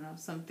I don't know,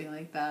 something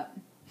like that.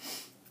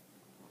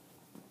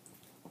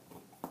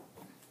 I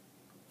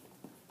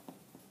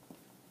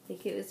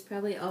think it was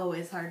probably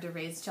always hard to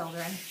raise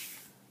children,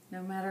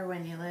 no matter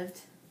when you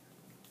lived.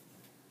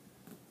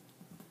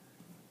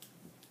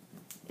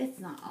 It's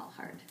not all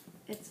hard.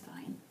 It's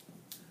fine.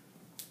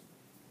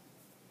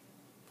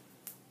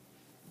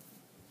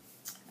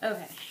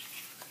 Okay.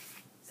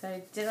 So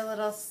I did a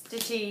little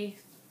stitchy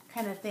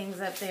kind of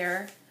things up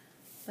there.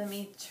 Let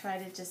me try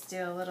to just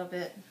do a little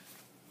bit.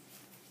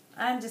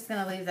 I'm just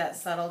going to leave that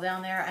subtle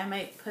down there. I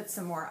might put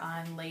some more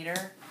on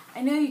later.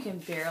 I know you can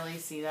barely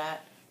see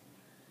that.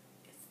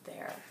 It's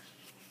there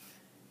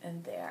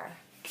and there.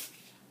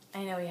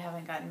 I know we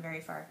haven't gotten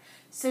very far.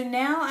 So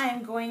now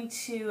I'm going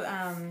to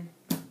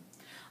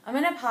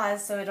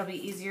pause so it'll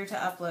be easier to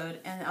upload,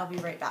 and I'll be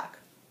right back.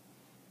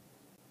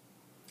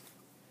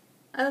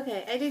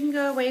 Okay, I didn't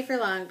go away for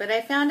long, but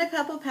I found a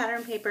couple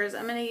pattern papers.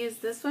 I'm going to use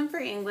this one for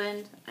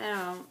England. I don't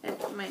know,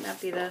 it might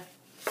not be the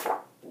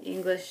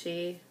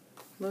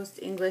most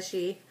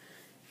Englishy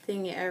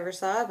thing you ever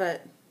saw,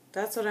 but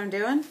that's what I'm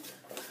doing.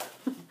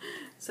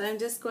 So I'm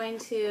just going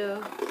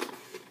to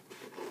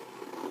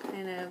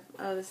kind of,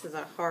 oh, this is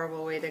a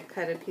horrible way to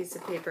cut a piece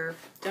of paper.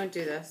 Don't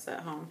do this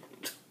at home.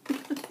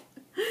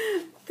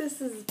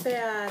 This is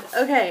bad.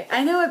 Okay,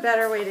 I know a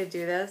better way to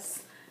do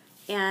this.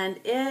 And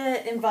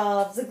it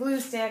involves a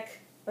glue stick.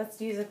 Let's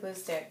use a glue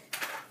stick.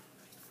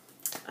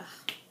 Ugh.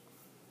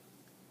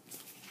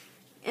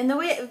 And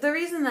the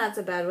reason that's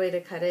a bad way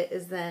to cut it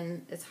is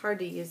then it's hard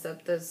to use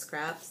up those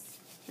scraps.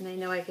 And I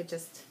know I could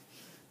just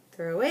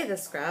throw away the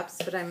scraps,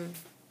 but I'm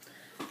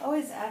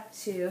always apt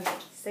to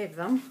save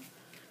them.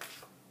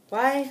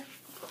 Why?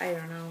 I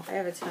don't know. I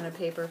have a ton of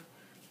paper.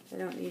 I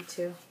don't need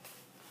to.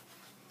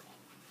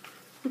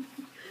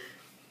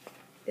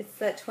 It's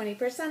that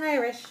 20%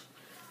 Irish.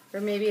 Or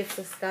maybe it's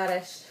the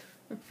Scottish.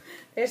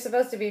 They're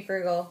supposed to be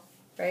frugal,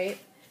 right?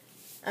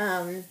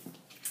 And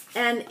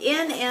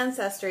in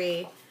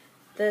Ancestry,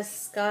 the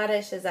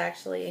Scottish is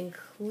actually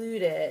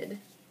included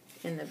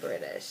in the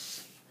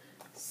British.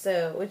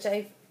 So, which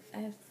I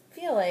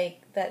feel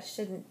like that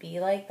shouldn't be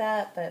like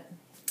that, but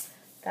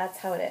that's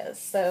how it is.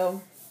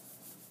 So,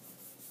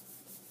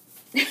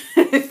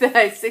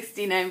 that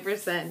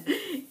 69%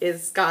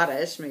 is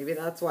Scottish. Maybe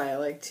that's why I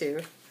like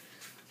to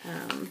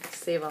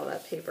save all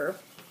that paper.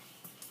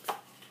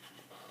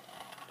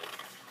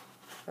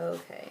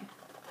 Okay,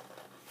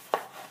 so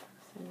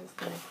I'm just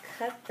going to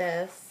cut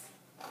this.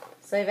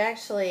 So I've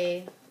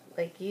actually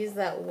like used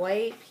that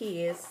white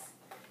piece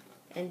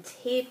and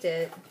taped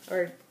it,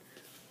 or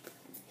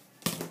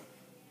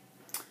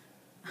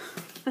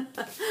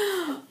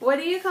what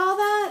do you call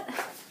that?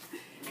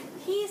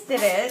 Pasted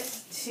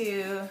it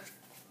to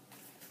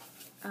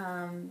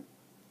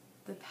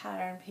the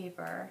pattern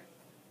paper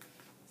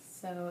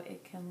so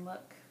it can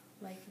look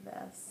like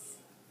this.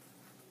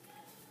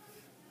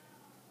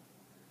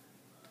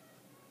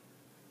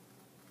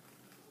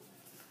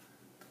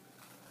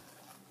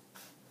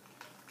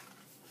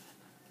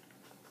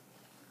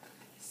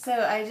 So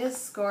I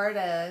just scored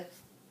a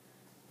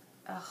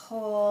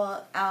whole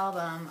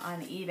album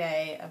on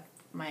eBay of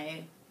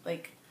my,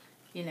 like,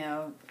 you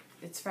know,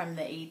 it's from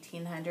the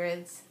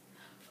 1800s.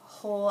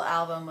 Whole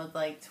album with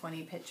like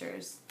 20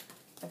 pictures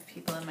of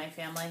people in my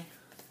family.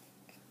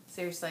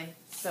 Seriously,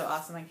 so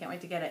awesome. I can't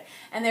wait to get it.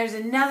 And there's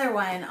another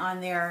one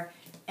on there,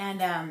 and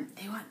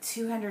they want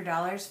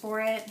 $200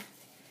 for it.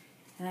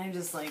 And I'm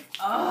just like,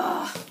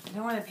 oh, I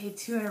don't want to pay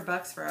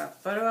 $200 for a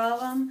photo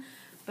album.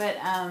 But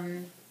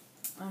I'm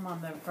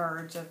on the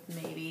verge of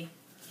maybe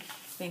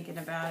thinking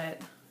about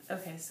it.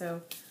 Okay,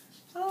 so,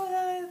 oh,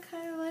 I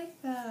kind of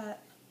like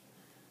that.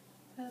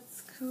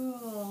 That's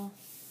cool.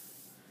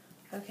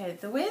 Okay,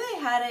 the way they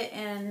had it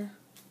in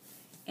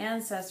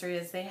Ancestry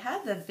is they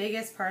had the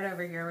biggest part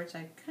over here, which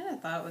I kind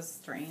of thought was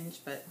strange,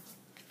 but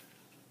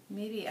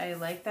maybe I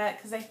like that,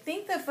 because I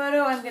think the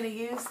photo I'm going to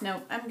use,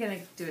 no, I'm going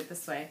to do it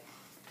this way.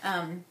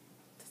 It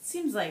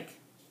seems like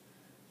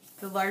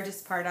the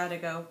largest part ought to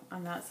go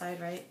on that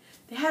side, right?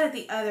 They had it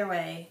the other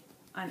way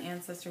on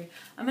Ancestry.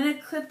 I'm going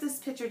to clip this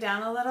picture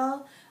down a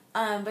little,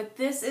 but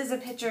this is a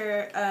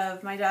picture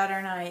of my daughter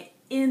and I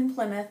in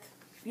Plymouth,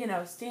 you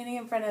know, standing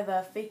in front of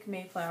the fake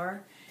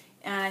Mayflower.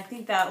 And I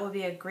think that will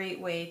be a great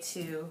way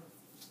to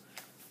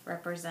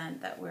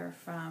represent that we're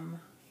from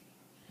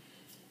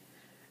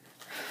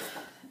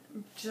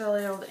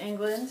jolly old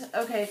England.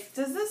 Okay,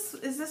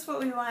 is this what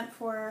we want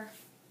for...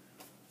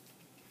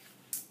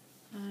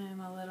 I'm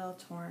a little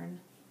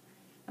torn.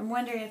 I'm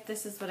wondering if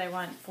this is what I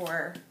want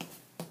for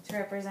to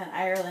represent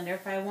Ireland, or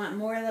if I want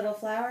more little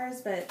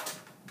flowers, but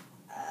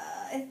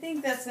I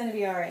think that's going to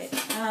be alright.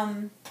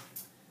 I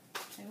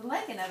would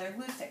like another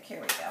glue stick.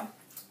 Here we go.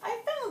 I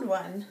found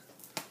one.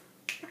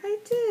 I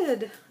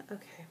did.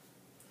 Okay.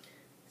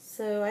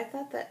 So I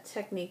thought that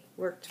technique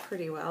worked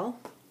pretty well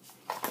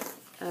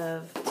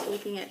of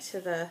taping it to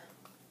the...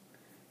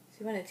 So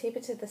you want to tape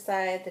it to the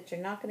side that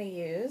you're not going to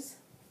use,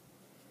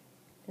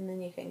 and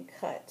then you can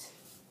cut.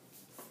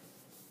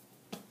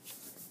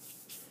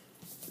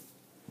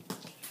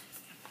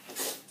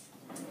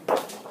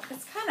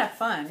 It's kind of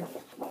fun.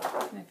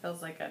 It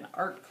feels like an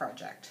art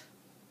project,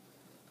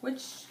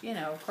 which, you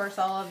know, of course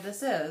all of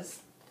this is.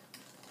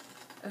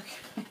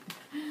 Okay.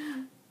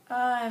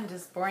 I'm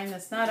just boring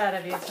the snot out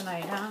of you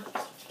tonight, huh?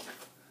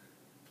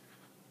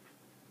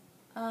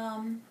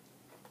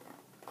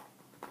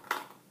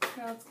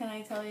 What else can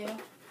I tell you?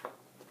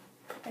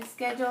 I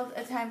scheduled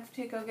a time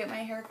to go get my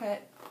hair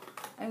cut.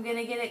 I'm going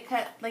to get it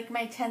cut like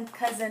my 10th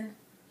cousin.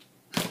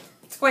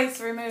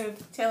 Twice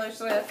removed, Taylor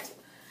Swift.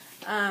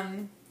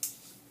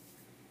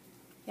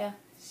 Yeah,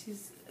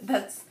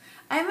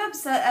 I'm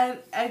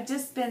upset. I've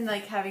just been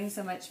like having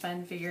so much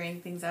fun figuring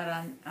things out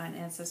on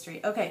Ancestry.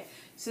 Okay,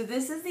 so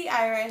this is the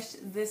Irish,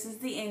 this is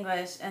the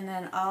English, and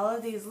then all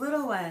of these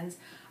little ones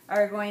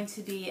are going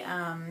to be,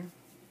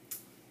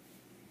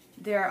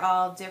 they're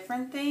all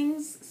different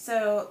things.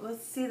 So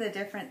let's see the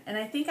different, and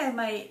I think I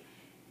might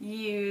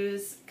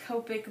use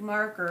Copic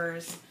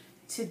markers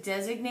to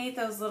designate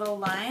those little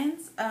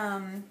lines.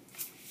 I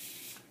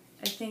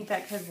think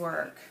that could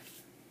work.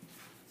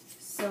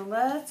 So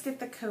let's get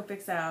the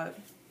Copics out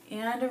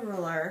and a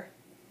ruler.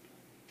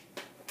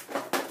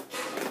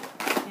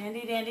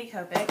 Handy dandy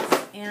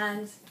Copics.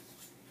 And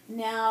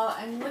now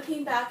I'm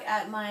looking back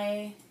at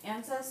my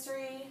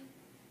Ancestry.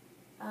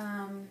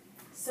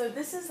 So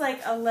this is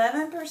like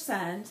 11%.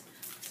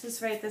 Let's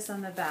just write this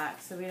on the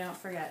back so we don't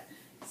forget.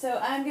 So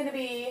I'm going to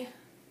be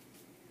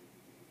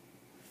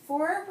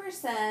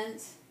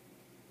 4%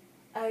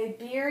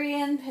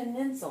 Iberian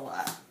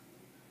Peninsula.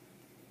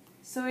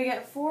 So we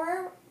get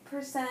 4%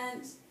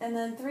 and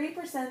then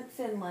 3%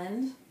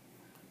 Finland,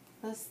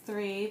 plus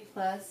 3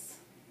 plus,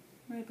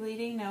 am I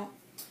bleeding? No.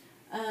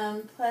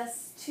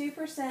 Plus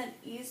 2%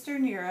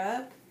 Eastern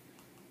Europe,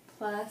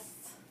 plus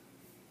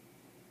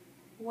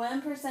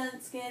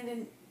 1%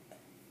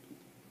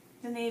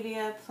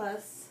 Scandinavia,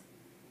 plus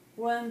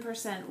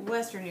 1%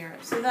 Western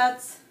Europe. So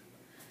that's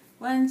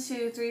 1,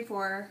 2, 3,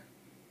 4,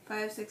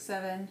 5, 6,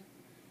 7,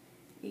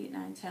 8,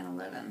 9, 10,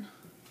 11.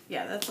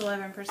 Yeah, that's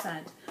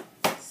 11%.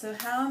 So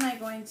how am I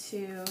going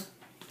to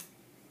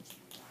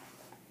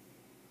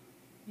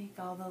make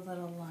all the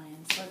little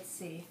lines? Let's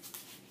see.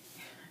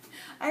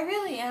 I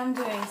really am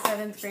doing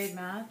 7th grade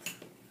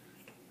math.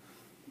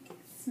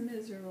 It's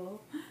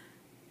miserable.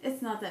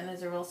 It's not that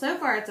miserable. So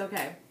far it's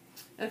okay.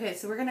 Okay,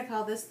 so we're going to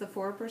call this the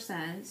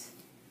 4%.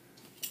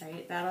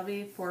 Right, that'll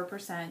be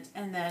 4%.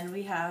 And then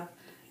we have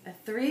a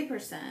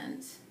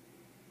 3%.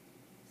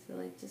 So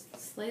like just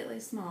slightly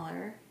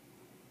smaller.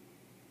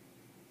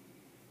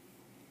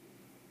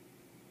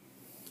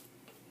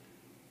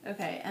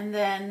 Okay, and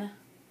then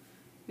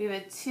we have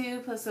a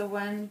 2 plus a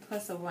 1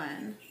 plus a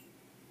 1.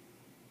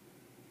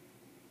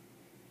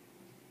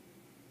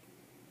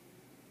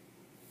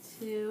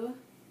 2.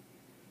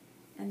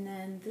 And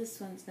then this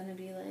one's going to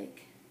be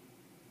like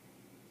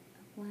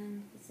a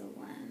 1 plus a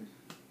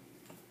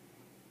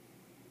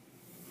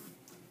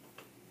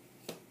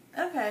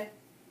 1. Okay.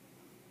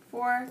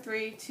 4,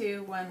 3,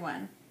 2, 1,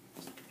 1.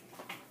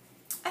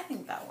 I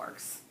think that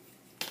works.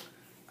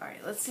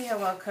 Alright, let's see how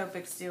well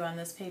Copics do on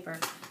this paper.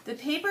 The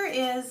paper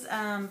is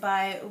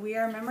by We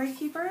Are Memory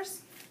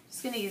Keepers. I'm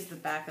just going to use the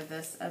back of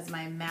this as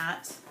my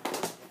mat.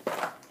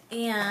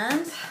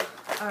 And,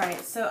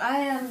 alright, so I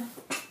am,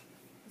 let's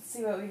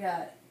see what we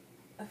got.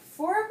 A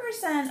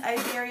 4%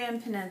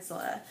 Iberian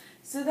Peninsula.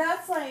 So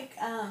that's like,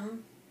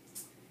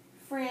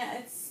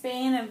 it's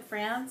Spain and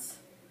France.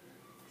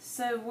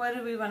 So what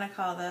do we want to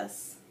call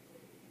this?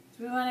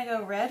 Do we want to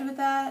go red with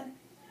that?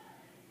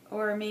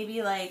 Or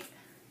maybe like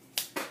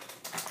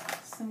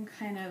some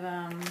kind of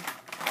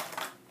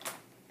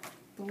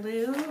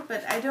blue?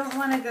 But I don't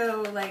want to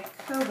go like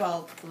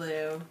cobalt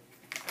blue.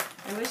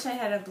 I wish I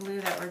had a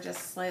blue that were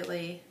just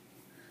slightly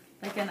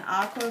like an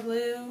aqua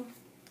blue,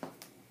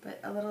 but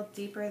a little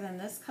deeper than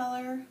this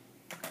color.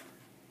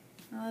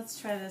 Well, let's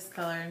try this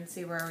color and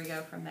see where we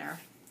go from there.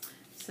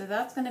 So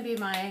that's going to be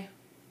my,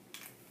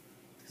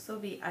 this will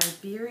be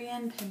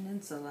Iberian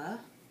Peninsula.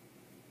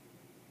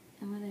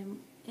 And what I'm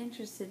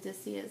interested to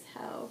see is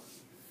how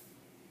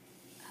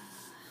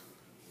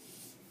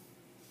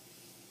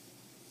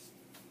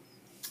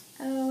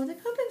oh, the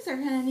Copics are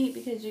kind of neat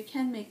because you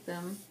can make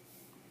them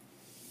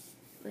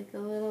like a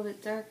little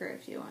bit darker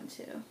if you want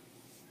to.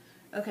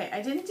 Okay,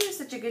 I didn't do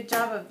such a good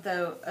job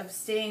of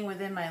staying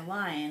within my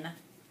line,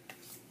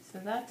 so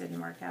that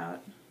didn't work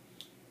out.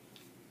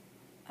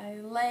 I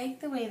like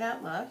the way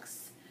that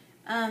looks.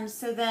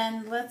 So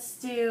then let's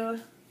do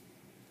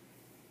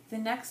the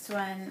next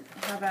one.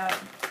 How about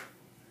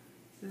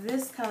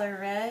this color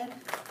red?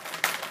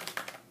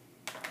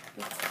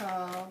 It's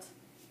called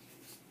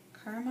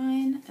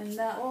Carmine, and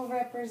that will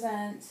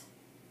represent,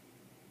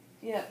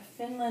 yep,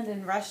 Finland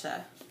and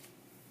Russia.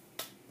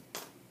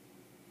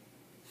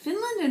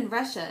 Finland and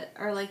Russia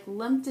are like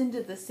lumped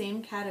into the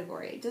same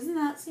category. Doesn't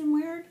that seem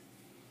weird?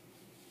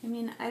 I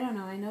mean, I don't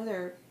know. I know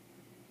they're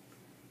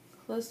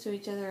close to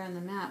each other on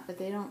the map, but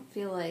they don't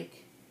feel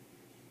like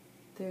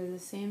they're the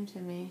same to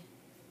me.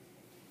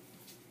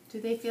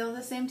 Do they feel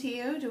the same to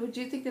you? Would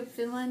you think of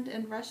Finland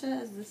and Russia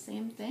as the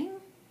same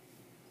thing?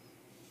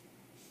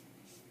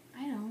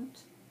 I don't.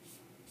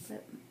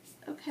 But,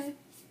 okay.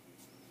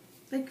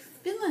 Like,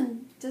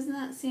 Finland, doesn't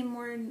that seem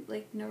more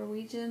like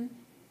Norwegian?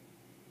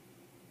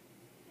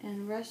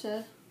 And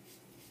Russia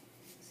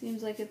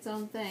seems like its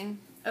own thing.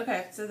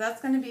 Okay, so that's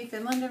going to be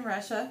Finland and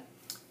Russia,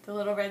 the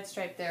little red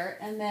stripe there.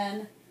 And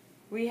then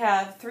we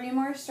have 3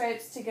 more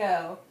stripes to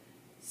go.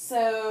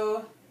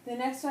 So the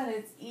next one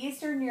is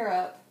Eastern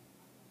Europe.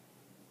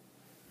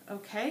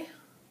 Okay.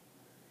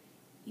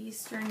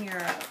 Eastern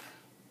Europe.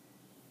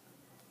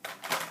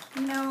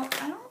 You know,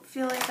 I don't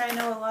feel like I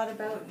know a lot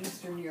about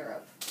Eastern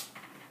Europe.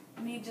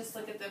 Let me just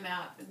look at the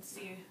map and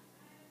see.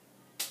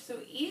 So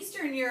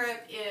Eastern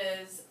Europe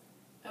is,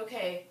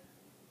 okay,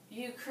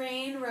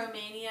 Ukraine,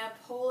 Romania,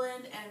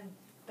 Poland, and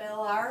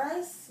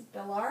Belarus?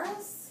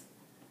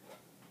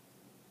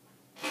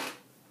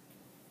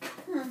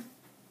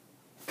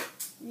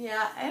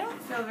 Yeah, I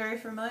don't feel very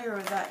familiar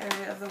with that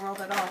area of the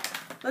world at all.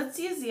 Let's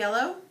use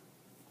yellow,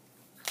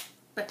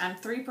 but I'm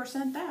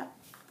 3% that,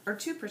 or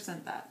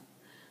 2% that.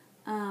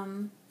 I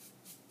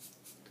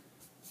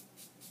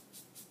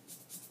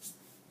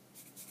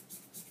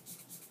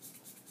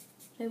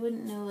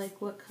wouldn't know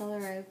like what color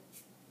I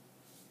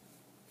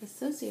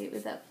associate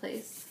with that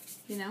place,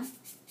 you know?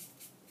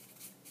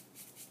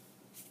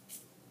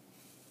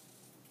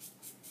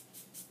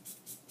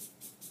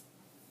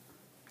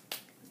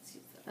 Let's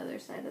use the other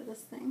side of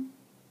this thing.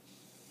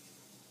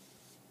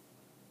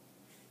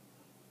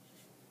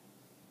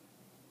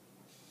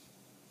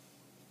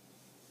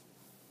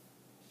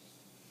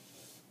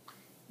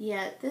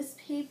 Yeah, this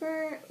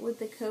paper with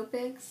the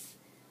Copics,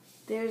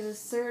 there's a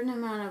certain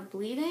amount of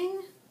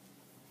bleeding,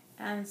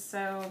 and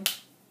so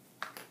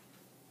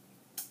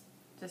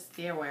just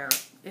be aware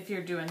if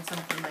you're doing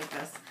something like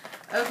this.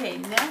 Okay,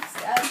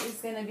 next up is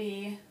going to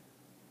be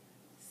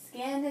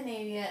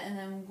Scandinavia and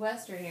then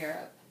Western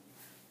Europe.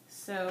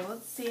 So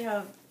let's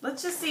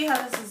just see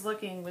how this is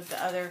looking with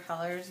the other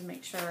colors and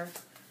make sure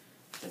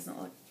it doesn't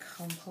look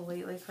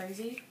completely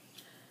crazy.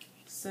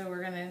 So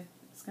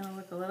it's going to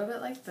look a little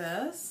bit like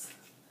this.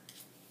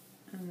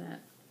 And then,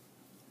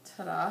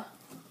 ta-da.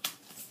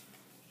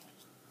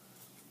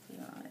 You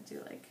want to do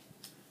like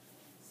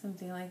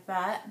something like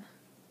that.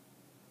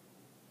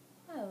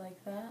 I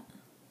like that.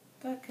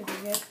 That could be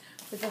good.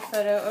 With the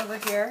photo over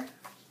here.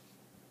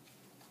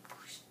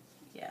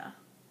 Yeah.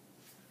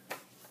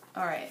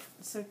 Alright,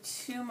 so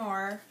 2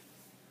 more.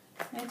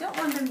 I don't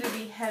want them to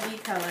be heavy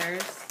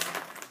colors.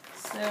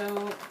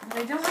 So, but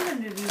I don't want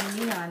them to be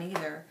neon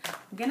either.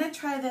 I'm going to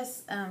try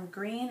this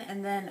green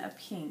and then a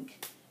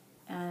pink.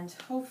 And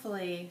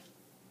hopefully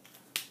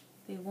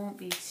they won't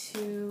be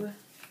too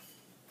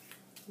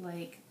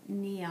like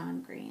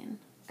neon green.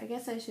 I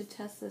guess I should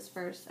test this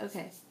first.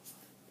 Okay.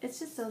 It's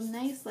just a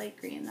nice light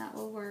green. That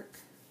will work.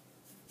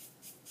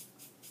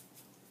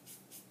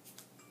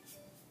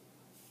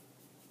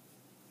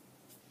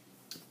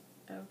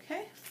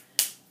 Okay.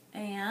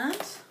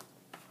 And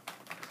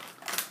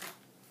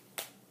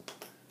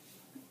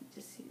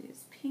just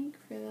use pink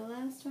for the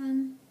last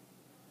one.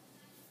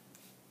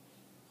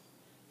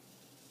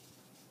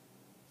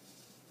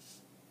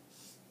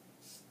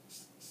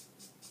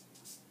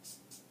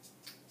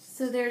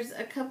 So there's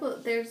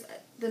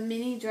the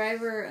Mini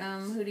Driver,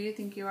 Who Do You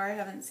Think You Are? I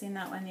haven't seen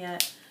that one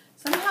yet.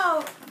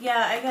 Somehow,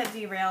 yeah, I got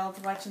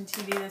derailed watching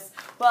TV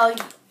well,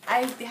 I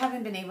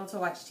haven't been able to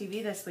watch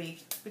TV this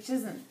week, which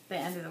isn't the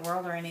end of the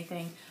world or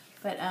anything,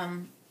 but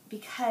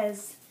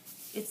because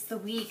it's the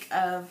week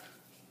of,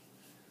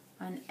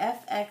 on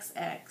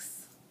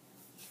FXX,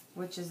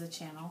 which is a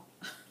channel,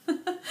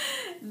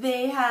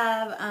 they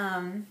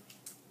have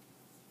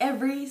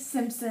every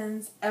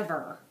Simpsons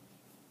ever.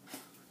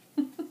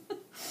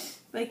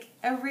 Like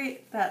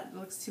that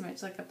looks too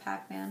much like a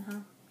Pac-Man, huh?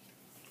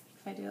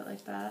 If I do it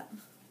like that.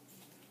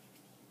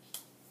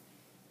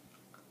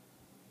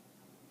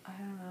 I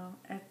don't know.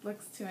 It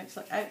looks too much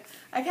like...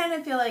 I kind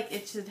of feel like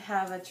it should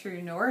have a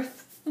true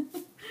north.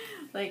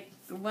 Like,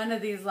 one of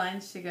these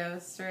lines should go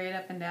straight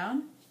up and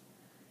down.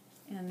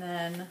 And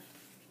then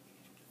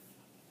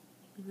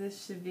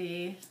this should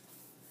be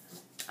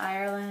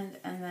Ireland,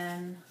 and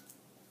then...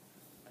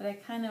 But I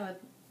kind of would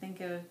think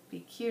it would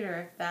be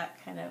cuter if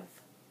that kind of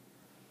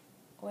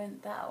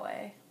went that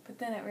way. But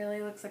then it really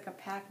looks like a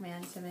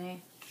Pac-Man to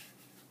me.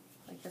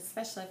 Like,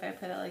 especially if I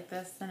put it like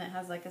this, then it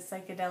has like a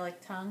psychedelic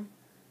tongue.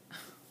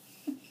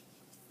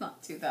 Let's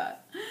not do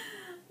that.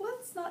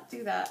 Let's not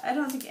do that. I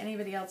don't think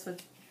anybody else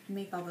would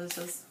make all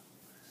those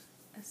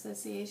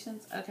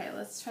associations. Okay,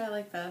 let's try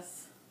like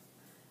this.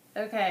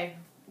 Okay,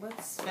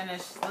 let's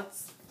finish.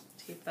 Let's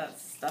tape that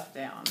stuff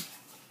down.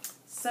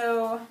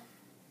 So,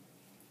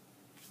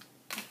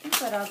 I think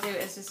what I'll do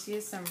is just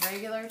use some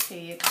regular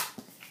tape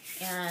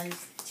and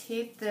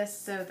tape this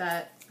so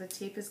that the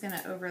tape is going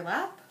to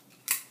overlap.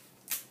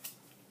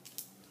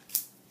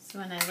 So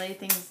when I lay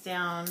things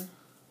down,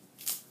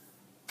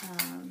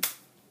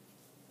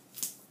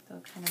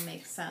 they'll kind of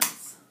make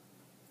sense.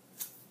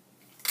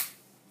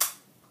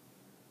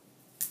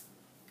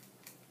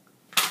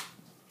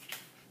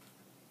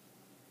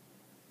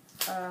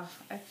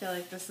 I feel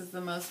like this is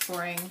the most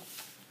boring.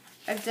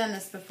 I've done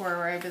this before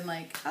where I've been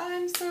like, oh,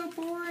 I'm so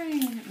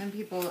boring. And then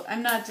people,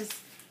 I'm not just,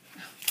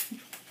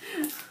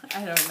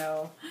 I don't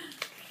know.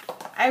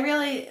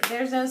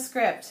 There's no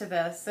script to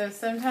this. So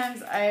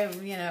sometimes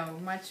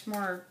I'm, much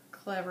more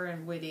clever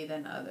and witty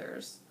than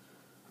others.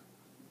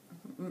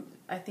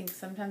 I think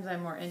sometimes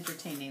I'm more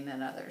entertaining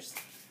than others.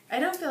 I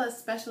don't feel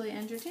especially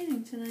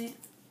entertaining tonight.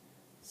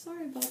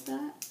 Sorry about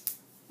that.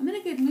 I'm in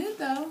a good mood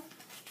though.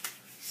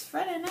 It's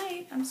Friday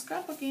night. I'm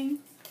scrapbooking.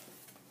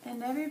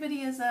 And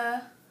everybody is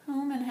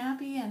home and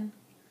happy and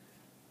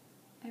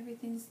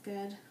everything's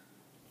good.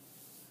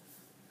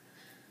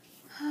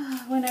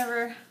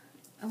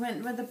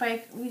 With the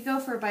bike, we go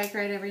for a bike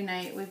ride every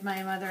night with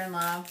my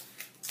mother-in-law.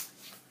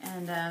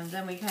 And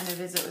then we kind of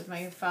visit with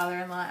my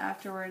father-in-law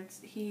afterwards.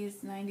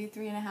 He's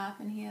 93 and a half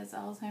and he has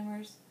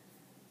Alzheimer's.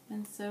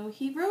 And so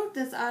he wrote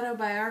this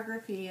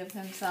autobiography of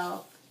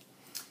himself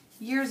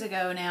years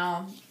ago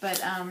now.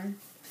 But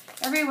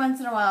every once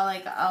in a while,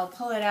 like, I'll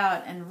pull it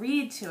out and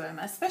read to him.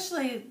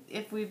 Especially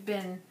if we've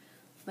been,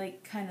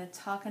 like, kind of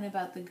talking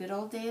about the good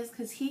old days.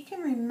 Because he can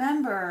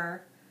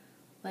remember,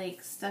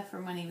 like, stuff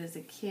from when he was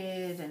a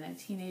kid and a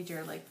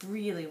teenager, like,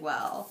 really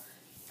well.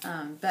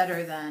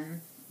 Better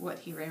than what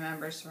he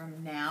remembers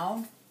from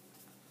now.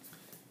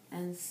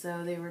 And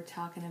so they were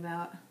talking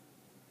about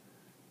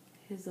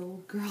his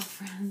old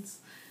girlfriends.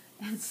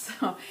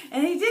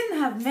 And he didn't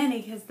have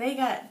many because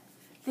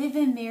they've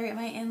been married,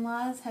 my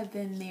in-laws have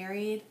been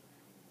married,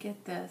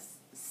 get this,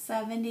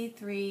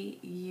 73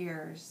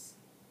 years.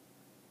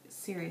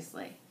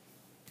 Seriously.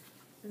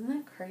 Isn't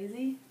that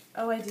crazy?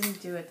 Oh, I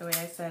didn't do it the way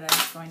I said I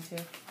was going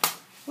to.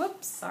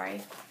 Whoops,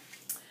 sorry.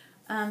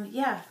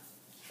 Yeah.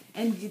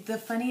 And the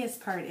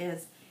funniest part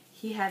is,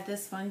 he had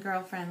this one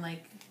girlfriend,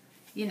 like,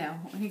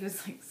 when he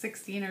was like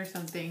 16 or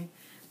something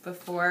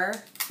before,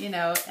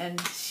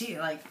 and she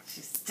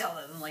still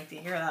doesn't like to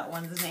hear that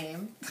one's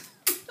name.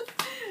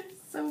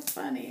 So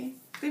funny.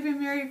 They've been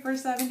married for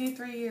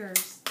 73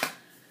 years.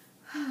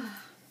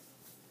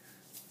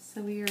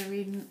 So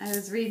I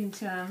was reading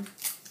to him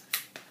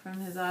from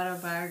his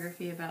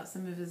autobiography about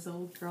some of his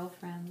old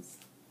girlfriends.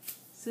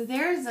 So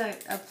there's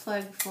a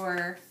plug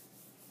for,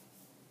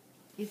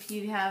 if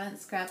you haven't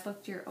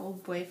scrapbooked your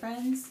old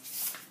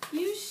boyfriends,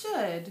 you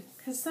should.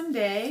 Because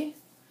someday,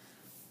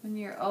 when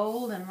you're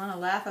old and want to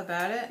laugh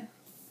about it,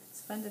 it's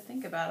fun to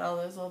think about all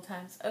those old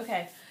times.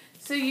 Okay,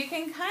 so you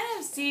can kind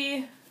of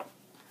see,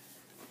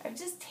 I've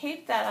just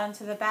taped that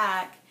onto the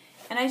back,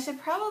 and I should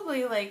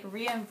probably, like,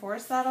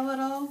 reinforce that a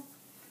little.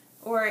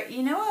 Or,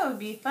 what would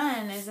be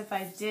fun is if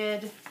I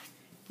did,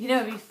 it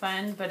would be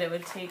fun, but it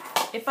would take,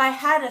 if I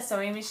had a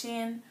sewing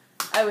machine,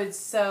 I would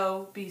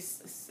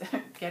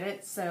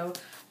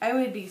I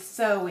would be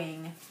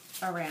sewing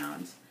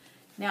around.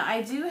 Now,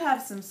 I do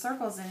have some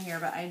circles in here,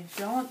 but I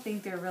don't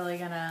think they're really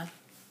going to,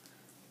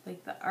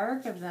 like, the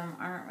arc of them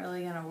aren't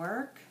really going to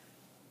work.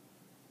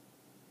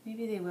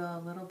 Maybe they will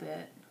a little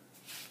bit.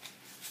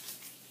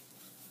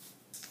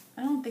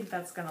 I don't think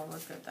that's going to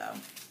look good, though.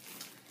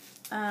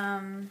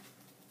 Let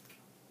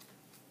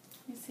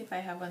me see if I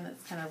have one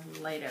that's kind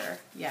of lighter.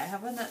 Yeah, I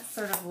have one that's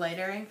sort of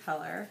lighter in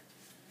color.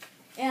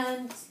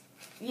 And,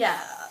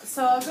 yeah,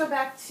 so I'll go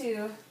back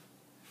to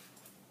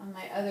on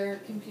my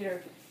other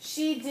computer.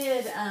 She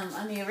did,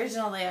 on the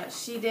original layout,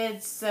 she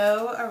did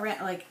sew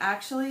around, like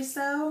actually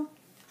sew.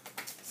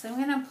 So I'm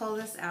going to pull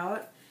this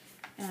out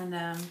and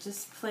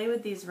just play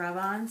with these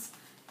rub-ons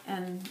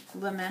and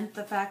lament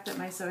the fact that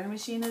my sewing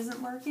machine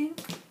isn't working.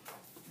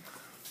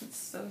 It's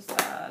so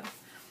sad.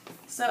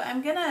 So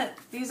I'm going to,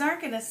 these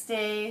aren't going to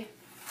stay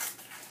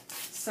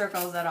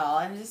circles at all.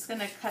 I'm just going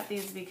to cut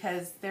these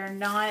because they're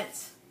not,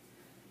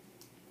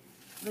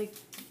 like,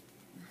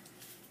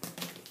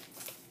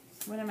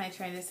 what am I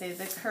trying to say?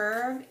 The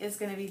curve is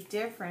going to be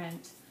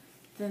different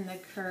than the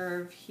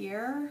curve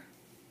here.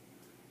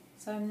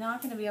 So I'm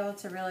not going to be able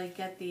to really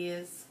get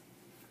these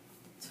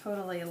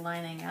totally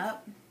lining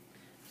up.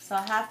 So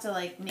I'll have to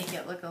like make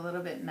it look a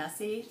little bit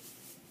messy.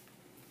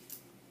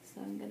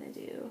 So I'm going to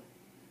do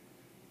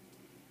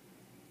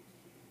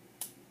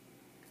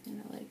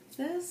kind of like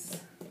this.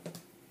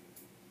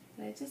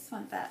 But I just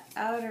want that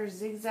outer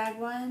zigzag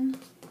one,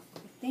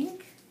 I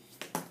think.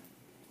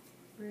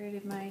 Where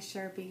did my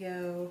Sharpie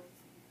go?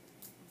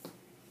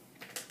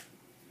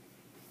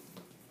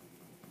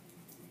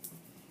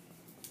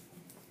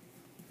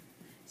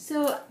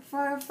 So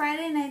for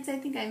Friday nights, I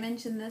think I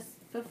mentioned this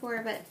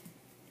before, but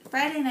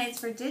Friday nights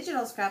for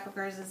digital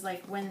scrapbookers is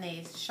like when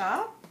they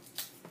shop.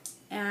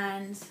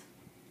 And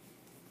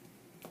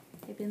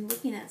I've been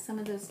looking at some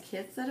of those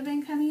kits that have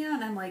been coming out,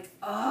 and I'm like,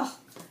 oh,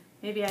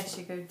 maybe I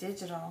should go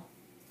digital.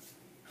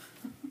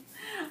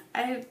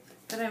 But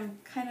I'm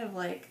kind of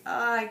like,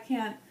 oh, I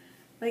can't.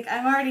 Like,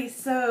 I'm already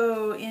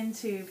so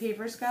into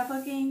paper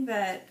scrapbooking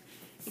that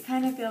it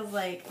kind of feels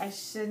like I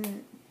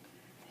shouldn't,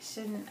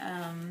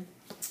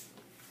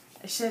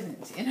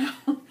 you know?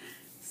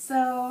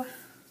 So,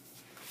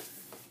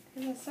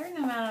 there's a certain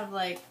amount of,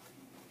 like,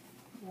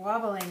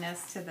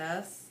 wobbliness to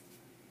this.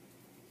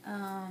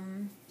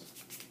 I'm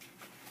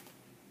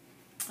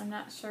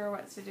not sure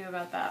what to do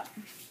about that.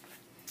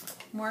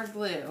 More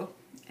glue,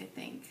 I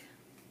think,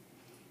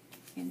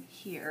 in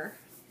here.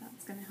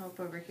 That's going to help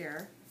over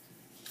here.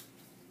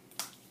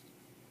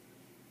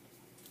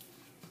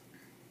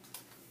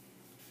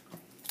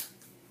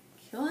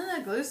 Killing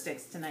the glue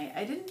sticks tonight.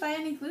 I didn't buy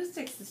any glue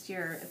sticks this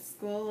year at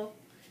school.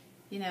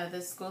 You know,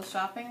 the school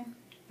shopping,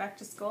 back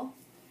to school.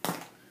 I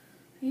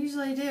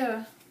usually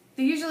do.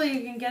 Usually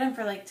you can get them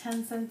for like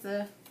 10 cents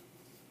a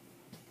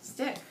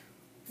stick.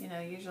 You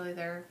know, usually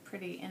they're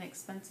pretty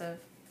inexpensive.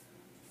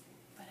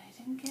 But I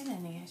didn't get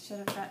any. I should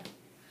have got...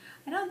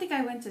 I don't think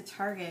I went to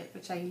Target,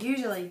 which I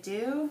usually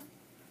do.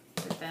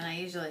 But then I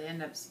usually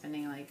end up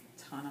spending like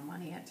a ton of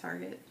money at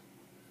Target.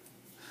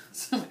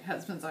 So my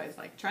husband's always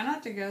like, try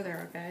not to go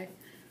there, okay?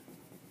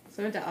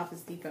 So I went to Office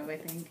Depot, I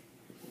think.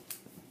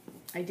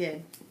 I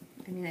did.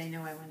 I mean, I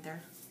know I went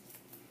there.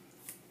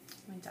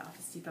 I went to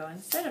Office Depot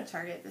instead of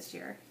Target this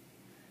year.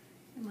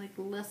 I'm like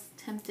less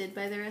tempted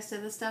by the rest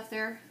of the stuff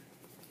there.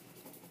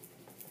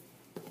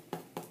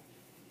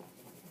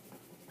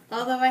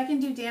 Although I can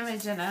do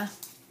damage in an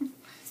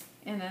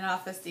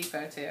Office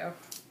Depot too.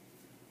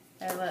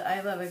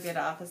 I love a good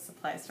office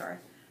supply store.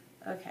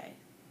 Okay.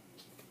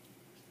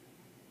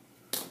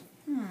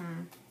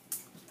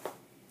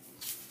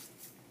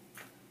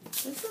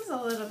 This is a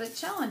little bit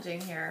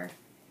challenging here.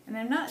 And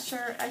I'm not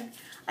sure,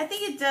 I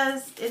think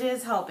it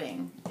is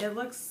helping. It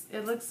looks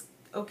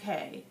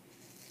okay.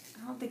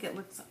 I don't think it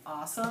looks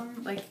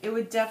awesome. Like, it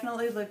would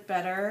definitely look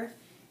better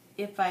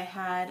if I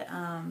had,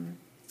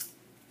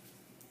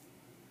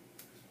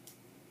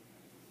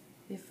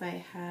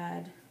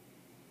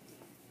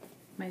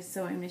 my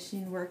sewing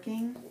machine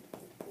working.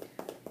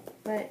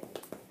 But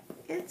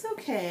it's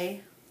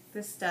okay,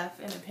 this stuff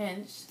in a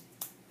pinch.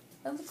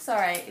 It looks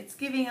alright. It's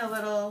giving a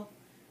little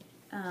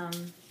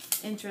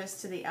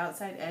interest to the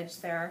outside edge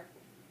there.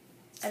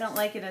 I don't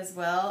like it as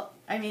well.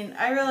 I mean,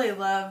 I really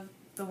love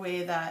the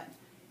way that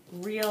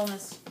real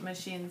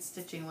machine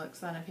stitching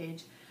looks on a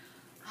page.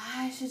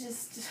 I should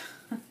just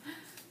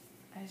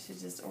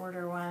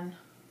order one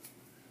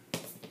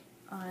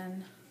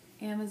on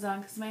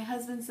Amazon because my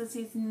husband says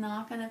he's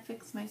not going to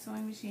fix my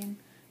sewing machine.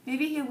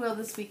 Maybe he will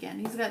this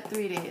weekend. He's got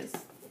 3 days.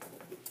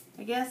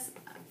 I guess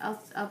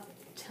I'll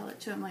tell it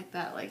to him like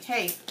that. Like,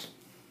 hey,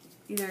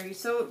 either you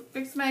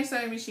fix my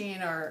sewing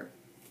machine or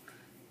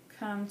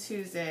come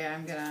Tuesday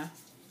I'm going to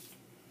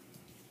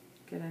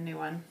get a new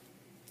one.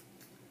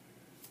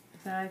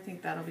 So I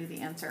think that'll be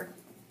the answer.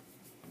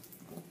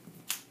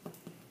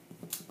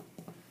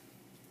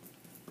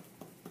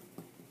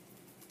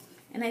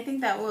 And I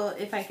think that will,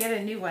 if I get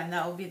a new one,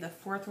 that will be the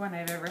 4th one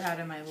I've ever had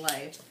in my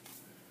life.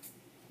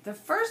 The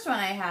first one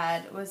I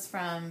had was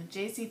from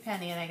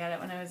JCPenney, and I got it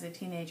when I was a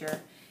teenager.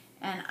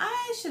 And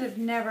I should have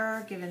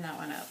never given that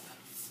one up.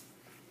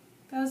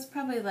 That was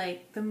probably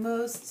like the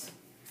most,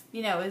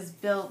 you know, it was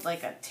built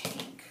like a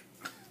tank.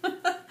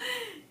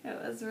 It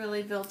was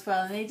really built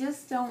well, and they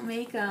just don't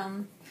make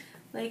them.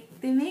 Like,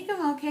 they make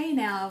them okay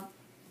now,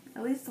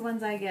 at least the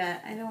ones I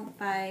get. I don't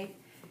buy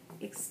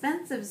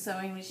expensive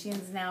sewing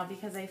machines now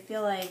because I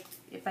feel like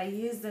if I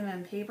use them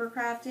in paper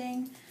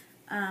crafting,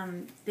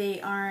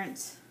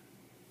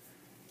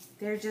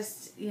 they're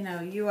just, you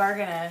know, you are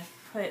going to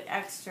put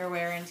extra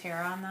wear and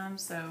tear on them,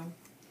 so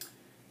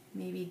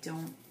maybe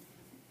don't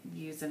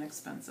use an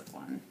expensive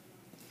one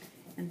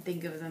and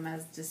think of them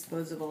as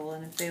disposable.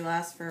 And if they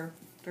last for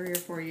 3 or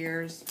 4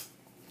 years,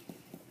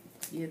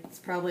 it's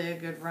probably a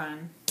good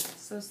run.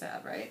 So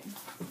sad, right?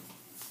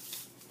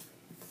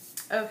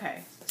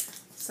 Okay,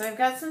 so I've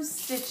got some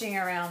stitching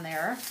around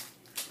there.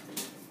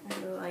 I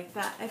really like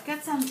that. I've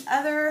got some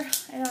other,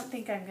 I don't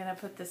think I'm going to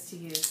put this to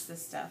use,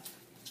 this stuff.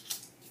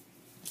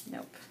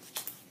 Nope.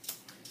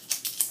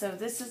 So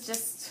this is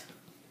just,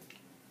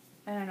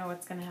 I don't know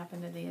what's going to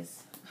happen to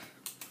these.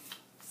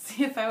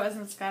 See, if I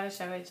wasn't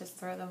Scottish, I would just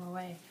throw them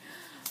away.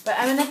 But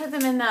I'm going to put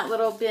them in that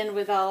little bin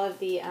with all of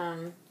the,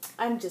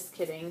 I'm just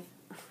kidding.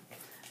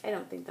 I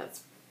don't think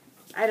that's,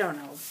 I don't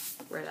know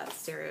where that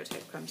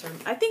stereotype comes from.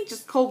 I think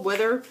just cold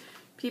weather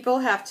people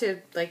have to,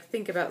 like,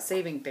 think about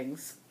saving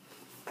things.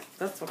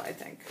 That's what I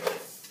think.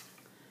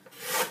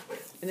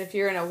 And if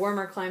you're in a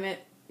warmer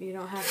climate, you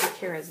don't have to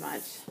care as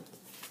much.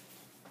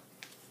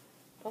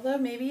 Although,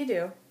 maybe you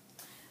do.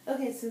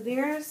 Okay, so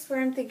there's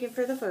where I'm thinking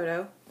for the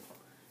photo.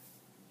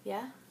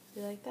 Yeah?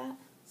 You like that?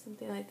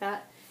 Something like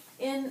that.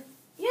 And,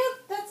 yep,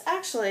 that's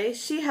actually,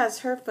 she has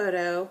her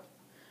photo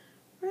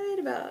right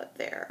about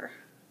there.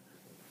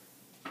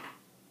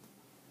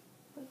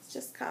 Let's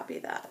just copy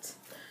that.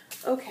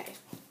 Okay.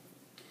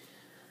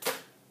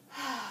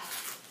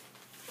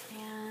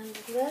 And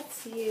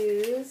let's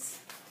use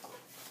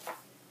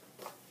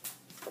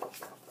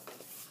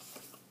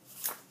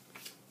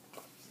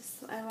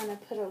just, I want to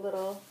put a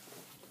little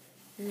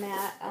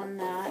mat on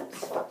that.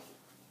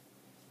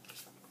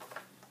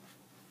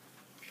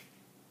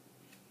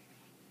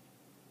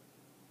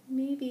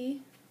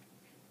 Maybe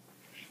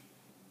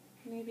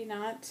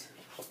not.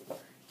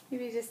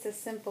 Maybe just a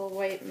simple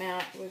white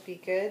mat would be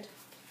good.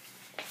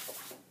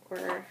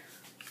 Or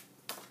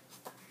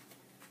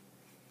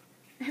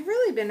I've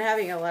really been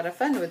having a lot of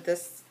fun with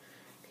this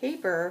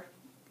paper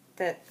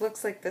that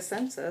looks like the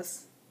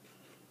census.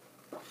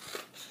 I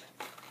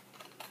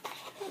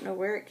don't know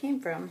where it came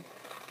from.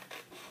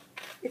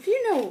 If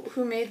you know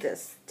who made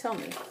this, tell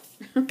me.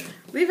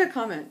 Leave a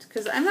comment,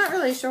 because I'm not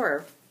really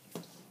sure.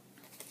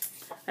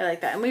 I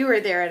like that. And we were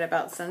there at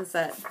about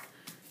sunset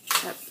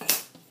at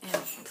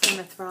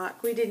Plymouth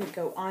Rock. We didn't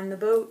go on the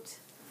boat.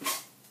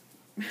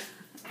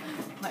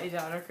 My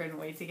daughter couldn't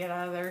wait to get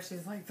out of there.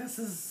 She's like, this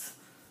is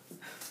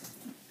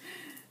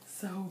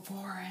so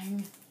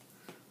boring.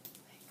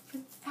 Like,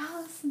 but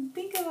Allison,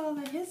 think of all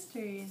the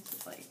history. And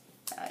she's like,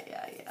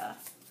 yeah.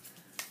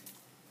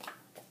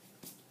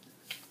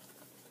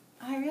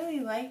 I really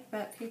like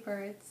that paper.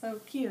 It's so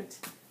cute.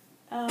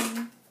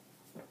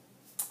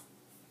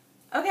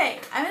 Okay,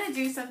 I'm going to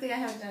do something I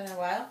haven't done in a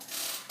while.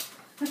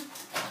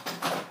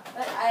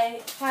 But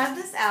I have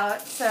this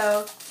out,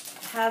 so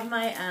I have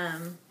my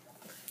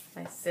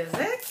my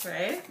scissors,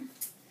 right?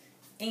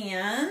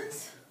 And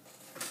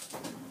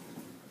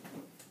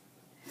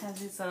have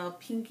these little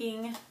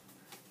pinking,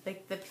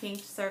 like the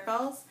pink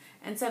circles.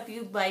 And so if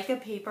you like a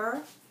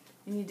paper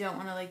and you don't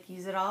want to like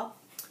use it all,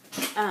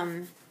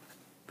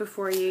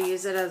 before you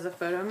use it as a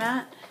photo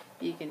mat,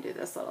 you can do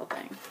this little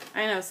thing.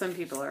 I know some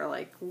people are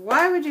like,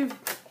 why would you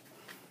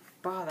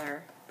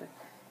bother? But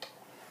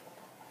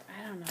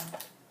I don't know.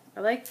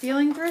 I like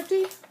feeling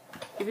thrifty,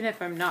 even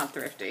if I'm not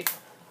thrifty.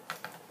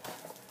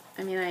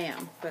 I mean, I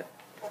am, but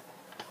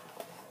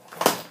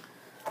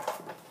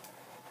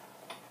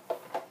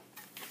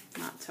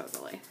not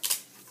totally.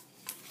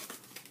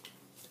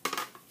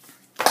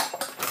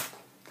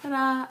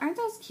 Ta-da! Aren't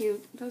those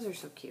cute? Those are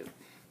so cute.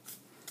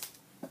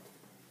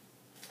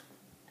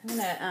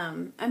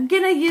 I'm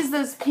gonna use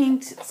those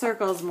pinked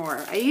circles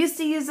more. I used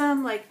to use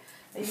them like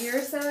a year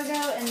or so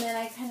ago, and then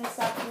I kind of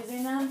stopped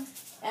using them.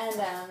 And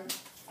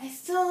I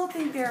still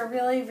think they're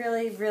really,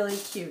 really, really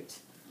cute.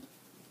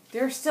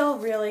 They're still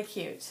really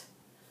cute.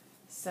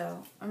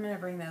 So I'm gonna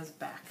bring those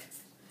back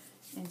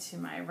into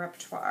my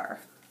repertoire.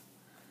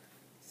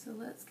 So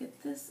let's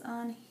get this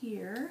on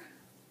here.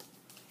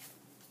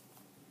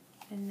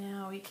 And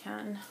now we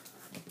can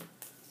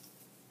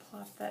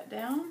plop that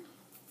down.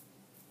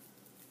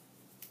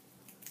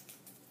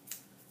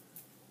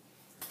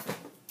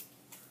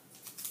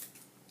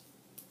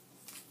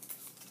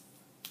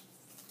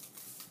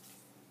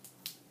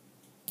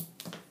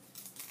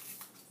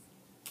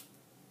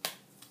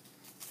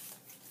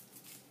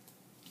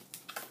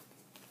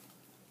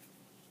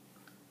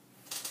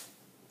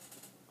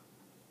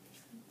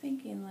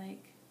 Thinking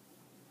like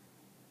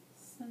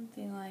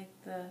something like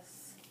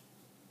this.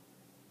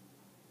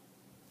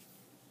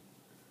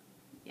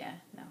 Yeah,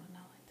 no,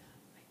 not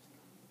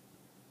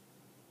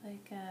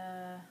like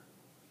that. Like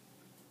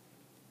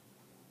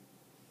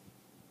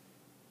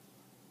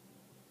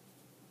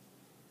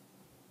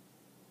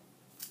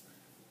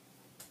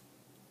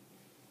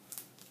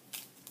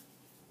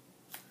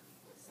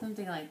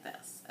something like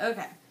this.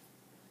 Okay.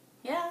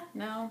 Yeah,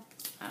 no,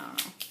 I don't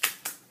know.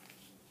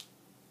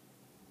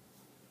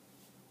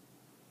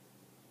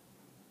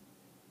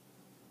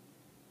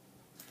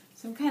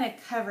 So I'm kind of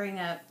covering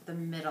up the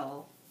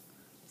middle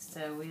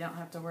so we don't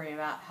have to worry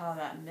about how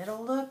that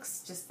middle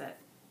looks, just that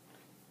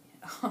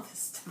all this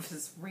stuff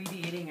is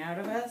radiating out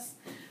of us.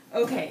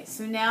 Okay,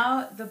 so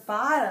now the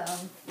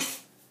bottom.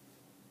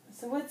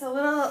 So what's a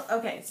little,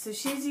 okay, so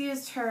she's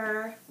used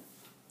her,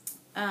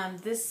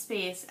 this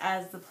space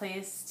as the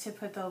place to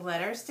put the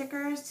letter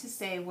stickers to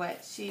say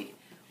what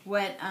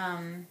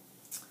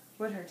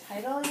her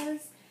title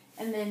is.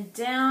 And then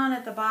down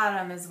at the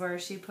bottom is where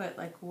she put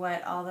like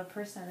what all the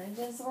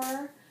percentages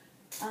were.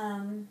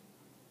 And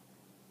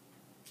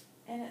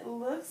it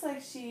looks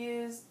like she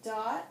used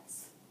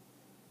dots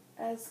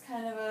as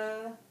kind of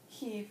a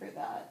key for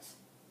that.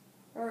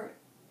 Or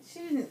she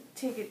didn't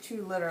take it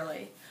too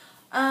literally.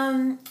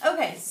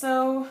 Okay,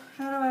 so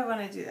how do I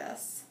want to do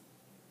this?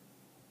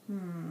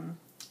 I'm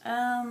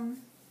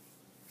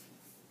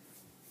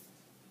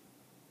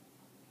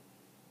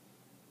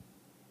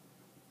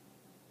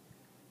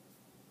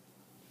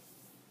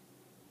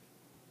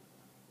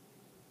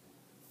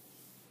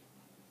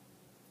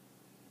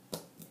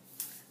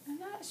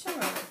not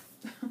sure.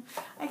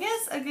 I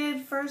guess a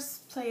good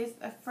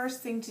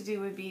first thing to do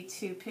would be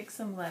to pick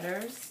some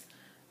letters.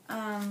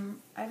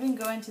 I've been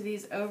going to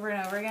these over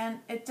and over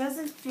again. It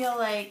doesn't feel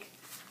like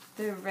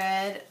the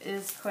red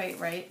is quite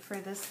right for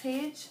this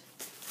page.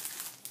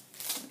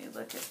 Let me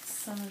look at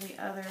some of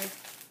the other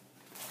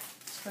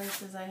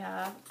choices I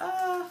have.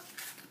 Oh,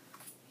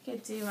 I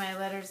could do my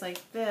letters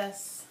like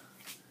this.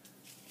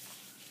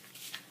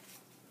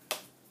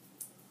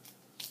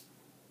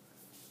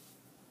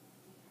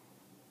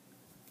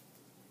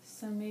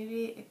 So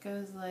maybe it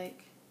goes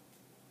like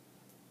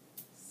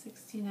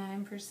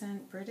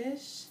 69%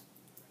 British.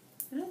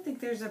 I don't think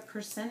there's a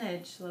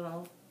percentage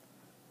little.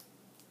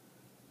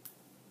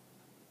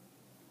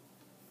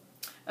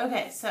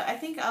 Okay, so I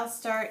think I'll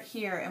start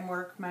here and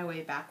work my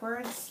way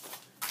backwards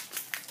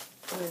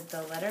with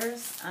the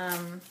letters.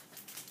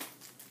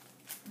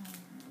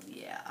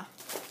 Yeah.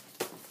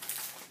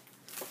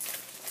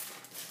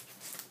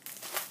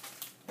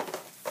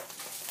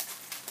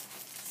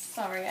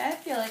 Sorry, I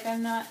feel like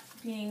I'm not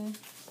being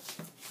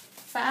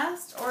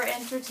fast or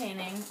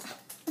entertaining.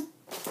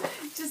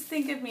 Just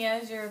think of me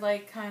as your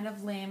like kind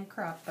of lame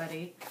crop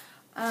buddy.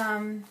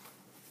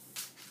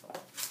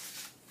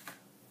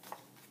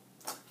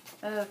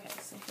 Okay,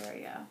 so here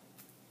we go.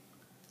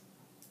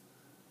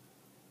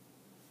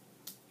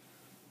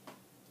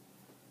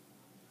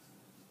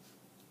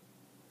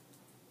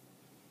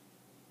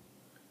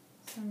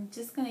 So I'm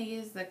just going to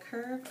use the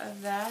curve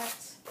of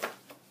that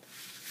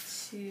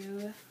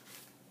to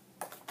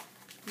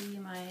be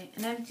my,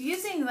 and I'm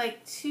using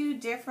like two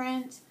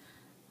different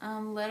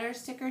letter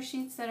sticker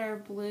sheets that are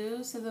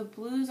blue, so the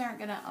blues aren't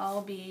going to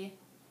all be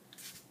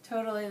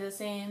totally the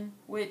same,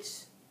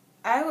 which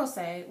I will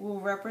say will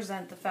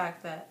represent the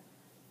fact that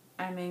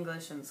I'm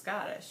English and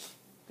Scottish.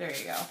 There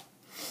you go.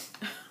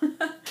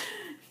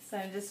 So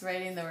I'm just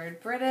writing the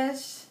word British.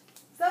 Is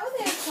that what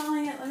they're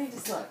calling it? Let me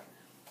just look.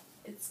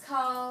 It's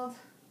called,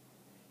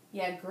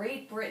 yeah,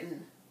 Great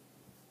Britain.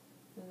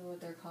 This is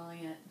what they're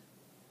calling it.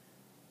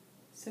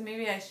 So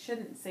maybe I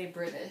shouldn't say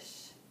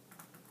British.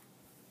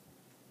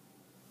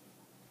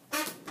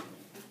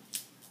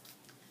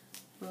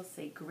 We'll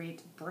say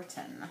Great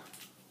Britain.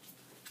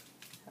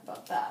 How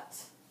about that?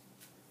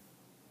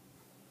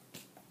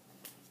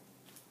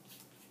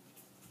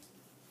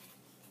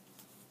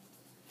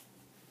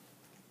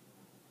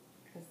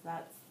 Because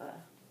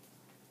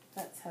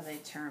that's how they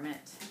term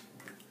it.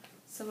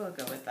 So we'll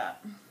go with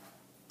that.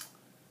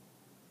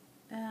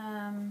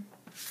 I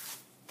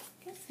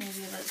guess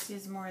maybe let's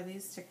use more of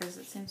these stickers.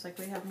 It seems like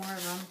we have more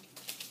of them.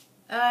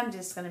 I'm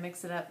just going to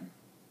mix it up.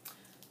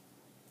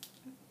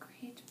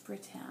 Great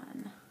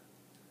Britain.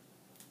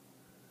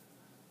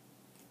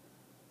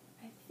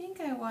 I think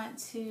I want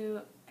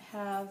to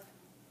have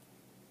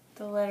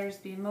the letters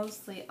be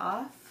mostly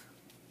off.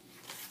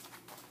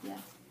 Yeah.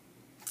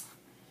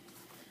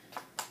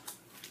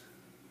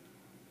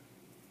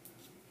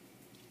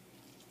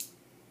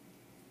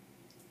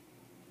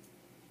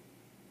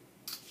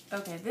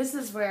 Okay, this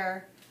is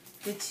where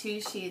the two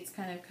sheets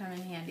kind of come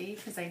in handy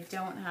because I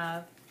don't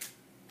have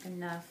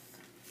enough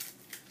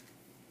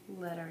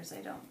letters, I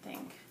don't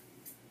think.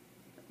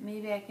 But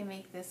maybe I can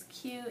make this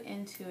Q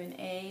into an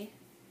A.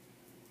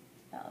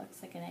 That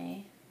looks like an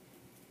A.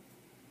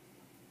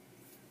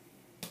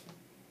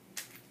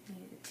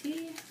 Need a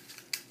T.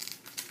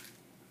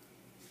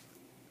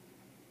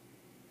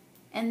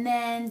 And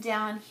then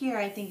down here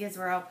I think is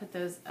where I'll put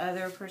those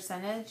other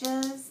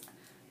percentages.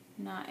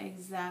 Not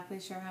exactly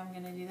sure how I'm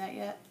going to do that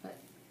yet, but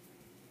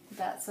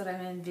that's what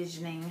I'm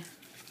envisioning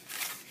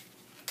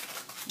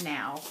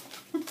now.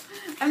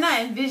 I'm not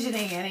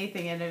envisioning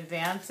anything in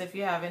advance, if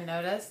you haven't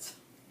noticed.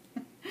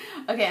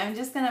 Okay, I'm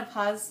just going to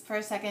pause for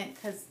a second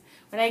because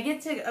when I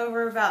get to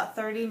over about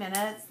 30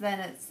 minutes,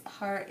 then it's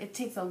hard. It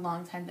takes a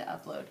long time to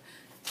upload.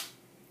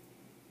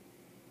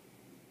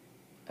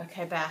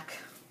 Okay, back.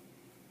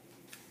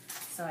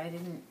 So I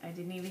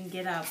didn't even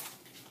get up.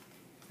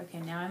 Okay,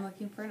 now I'm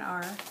looking for an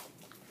R.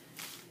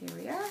 Here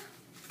we are.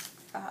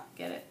 Ah,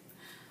 get it.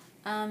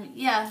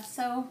 Yeah,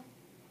 so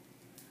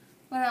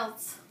what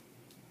else?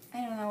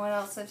 I don't know what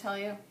else to tell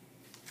you.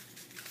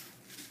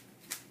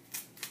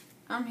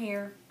 I'm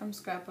here. I'm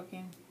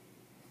scrapbooking.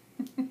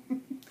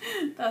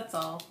 That's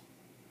all.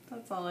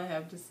 That's all I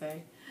have to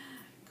say.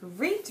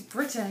 Great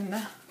Britain.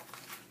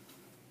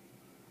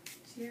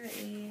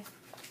 GRE.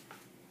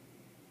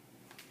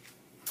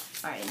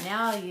 Alright,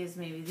 now I'll use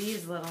maybe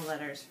these little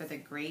letters for the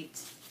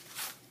great.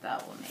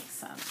 That will make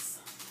sense.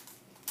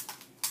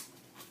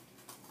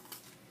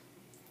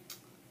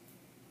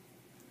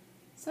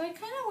 So I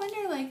kind of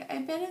wonder, like, I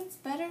bet it's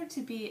better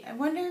to be, I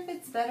wonder if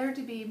it's better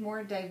to be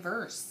more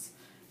diverse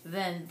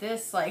than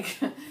this. Like,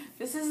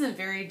 this isn't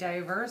very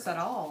diverse at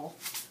all.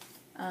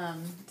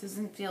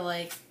 Doesn't feel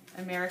like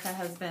America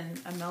has been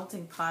a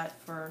melting pot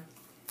for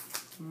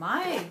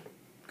my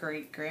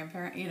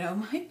great-grandparent, you know,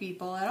 my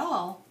people at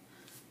all.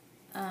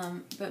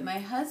 But my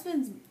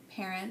husband's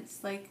parents,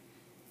 like,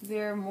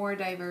 they're more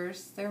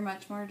diverse. They're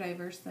much more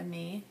diverse than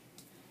me.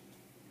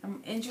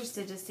 I'm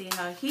interested to see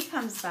how he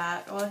comes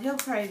back. Well, he'll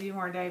probably be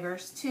more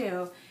diverse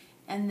too.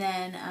 And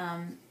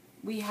then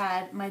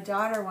my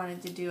daughter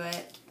wanted to do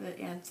it, the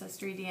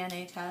Ancestry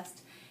DNA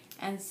test.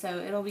 And so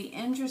it'll be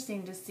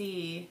interesting to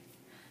see,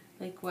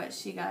 like, what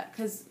she got.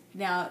 Because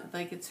now,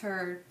 like, it's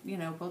her, you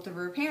know, both of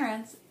her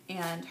parents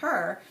and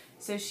her.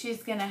 So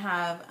she's going to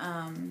have,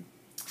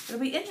 it'll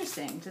be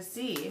interesting to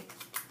see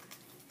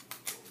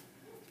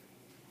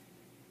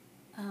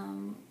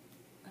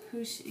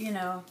who she, you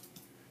know,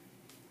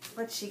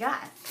 what she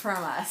got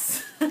from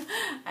us.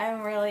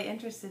 I'm really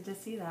interested to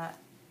see that.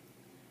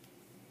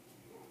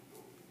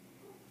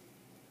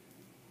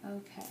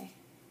 Okay.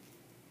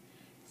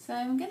 So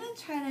I'm going to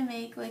try to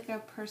make like a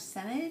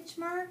percentage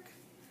mark.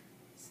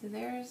 So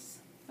there's,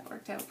 that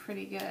worked out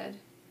pretty good.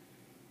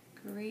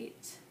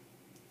 Great.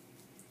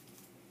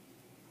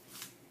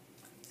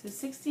 So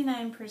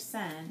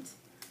 69%.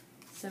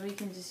 So we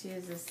can just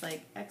use this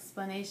like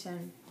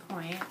explanation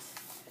point.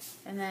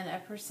 And then a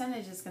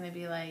percentage is going to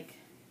be like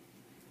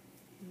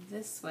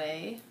this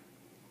way.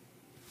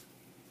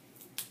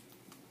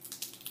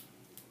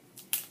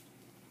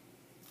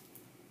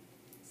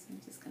 So I'm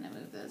just going to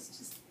move those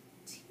just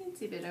a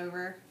teensy bit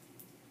over.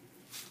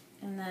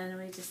 And then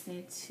we just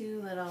need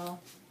two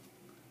little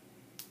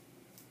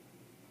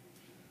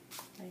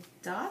like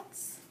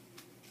dots.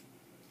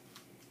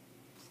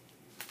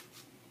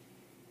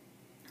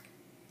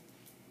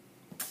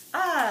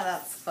 Ah,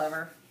 that's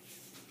clever.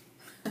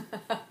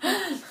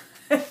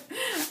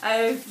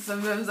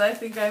 Sometimes I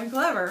think I'm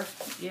clever.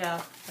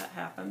 Yeah, that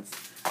happens.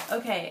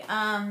 Okay,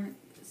 and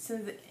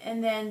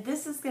then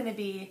this is going to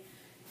be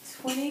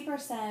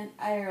 20%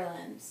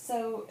 Ireland.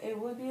 So it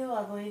would be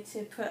lovely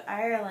to put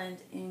Ireland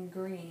in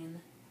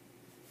green.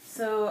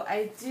 So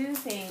I do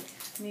think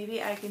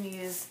maybe I can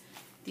use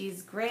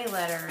these gray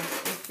letters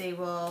if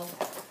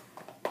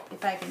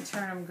I can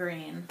turn them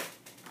green.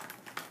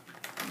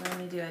 Let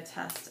me do a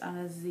test on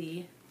a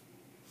Z.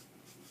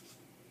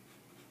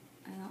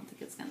 I don't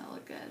think it's going to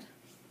look good.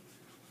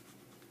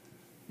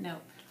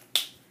 Nope.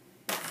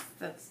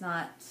 That's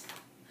not.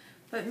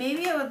 But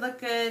maybe it would look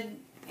good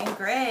in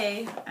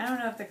gray. I don't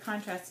know if the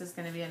contrast is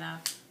going to be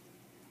enough.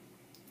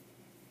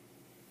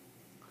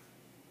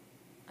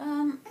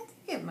 I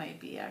think it might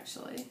be,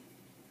 actually.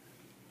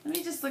 Let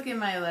me just look in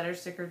my letter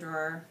sticker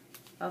drawer.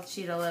 I'll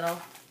cheat a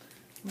little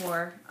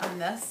more on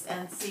this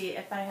and see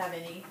if I have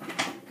any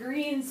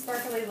green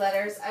sparkly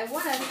letters. I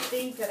want to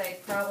think that I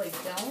probably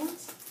don't.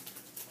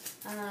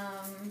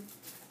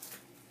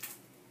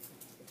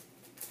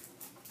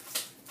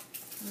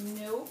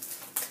 Nope.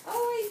 Oh,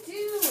 I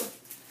do.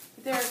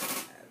 They're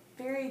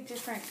very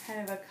different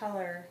kind of a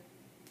color.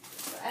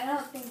 I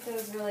don't think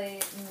those really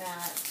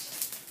match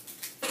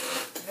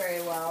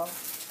very well.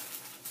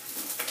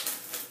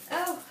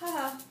 Oh,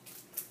 haha.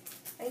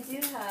 I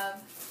do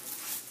have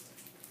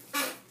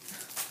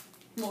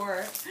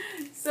more.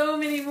 So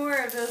many more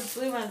of those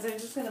blue ones. I'm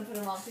just going to put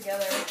them all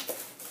together.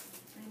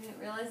 I didn't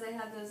realize I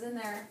had those in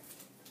there.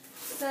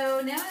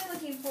 So now I'm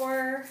looking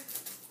for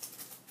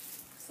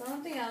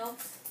something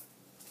else.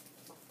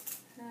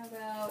 How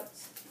about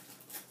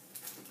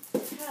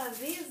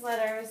these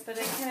letters, but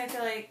I kind of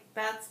feel like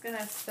that's going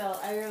to spell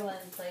Ireland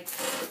like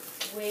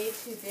way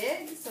too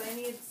big, so I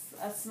need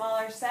a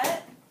smaller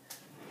set.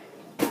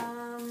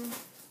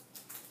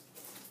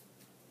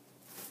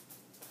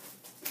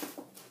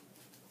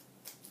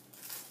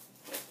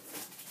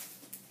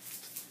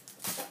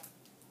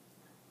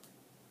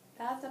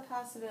 That's a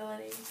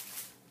possibility.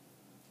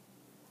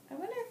 I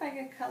wonder if I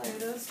could color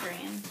those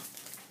green.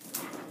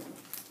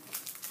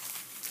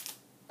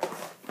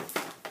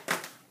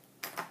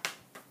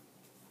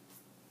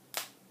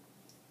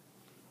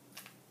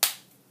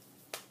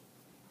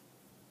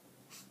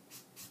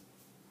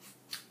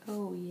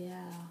 Oh yeah.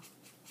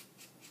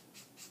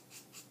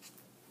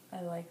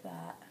 I like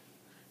that.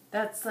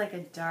 That's like a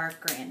dark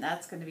green.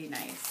 That's going to be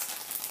nice.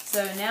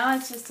 So now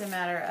it's just a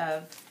matter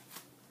of,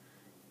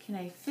 can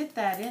I fit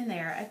that in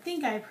there? I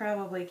think I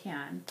probably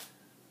can.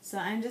 So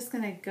I'm just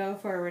going to go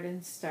forward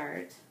and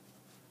start.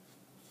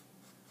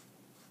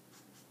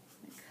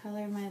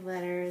 Color my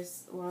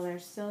letters while they're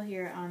still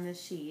here on the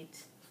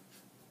sheet.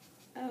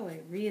 Oh,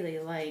 I really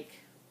like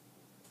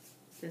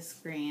this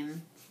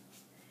green.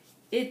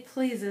 It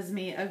pleases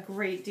me a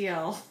great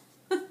deal.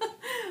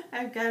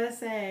 I've got to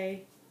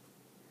say.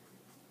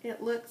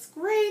 It looks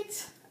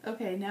great.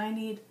 Okay, now I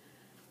need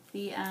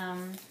the,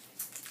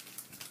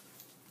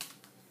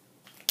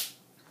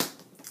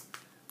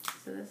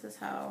 so this is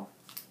how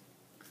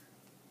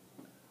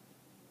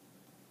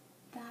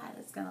that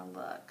is going to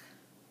look.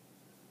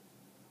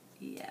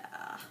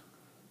 Yeah.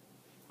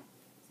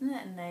 Isn't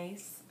that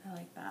nice? I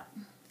like that.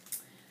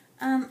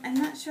 I'm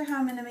not sure how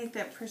I'm going to make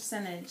that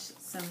percentage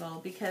symbol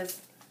because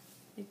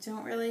I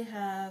don't really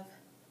have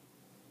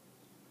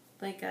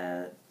like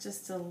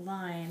just a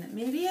line.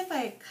 Maybe if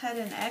I cut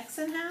an X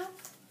in half.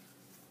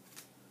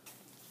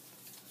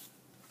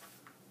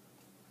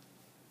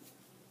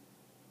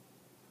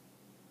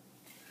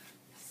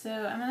 So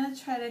I'm going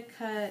to try to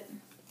cut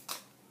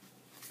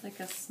like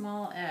a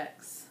small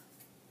X.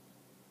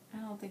 I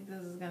don't think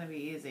this is going to be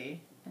easy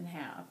in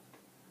half.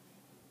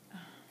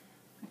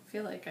 I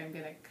feel like I'm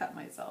going to cut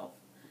myself.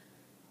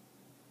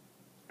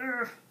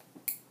 Ugh.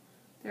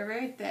 They're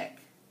very thick.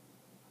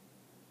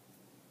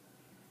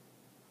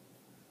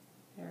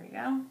 There we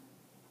go.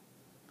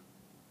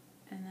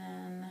 And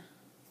then,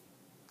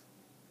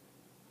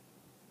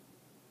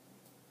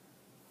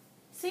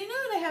 so you know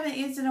what I haven't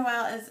used in a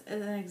while is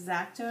an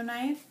X-Acto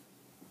knife.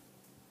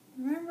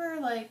 Remember,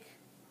 like,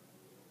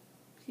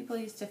 people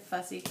used to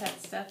fussy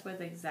cut stuff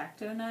with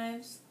X-Acto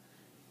knives?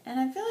 And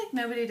I feel like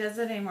nobody does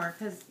it anymore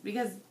because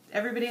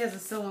everybody has a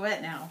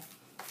silhouette now.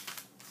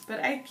 But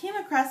I came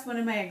across one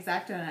of my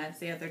X-Acto knives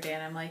the other day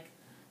and I'm like,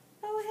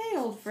 oh, hey,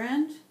 old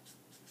friend.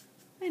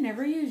 I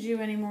never use you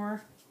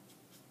anymore.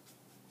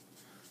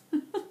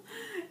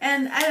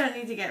 And I don't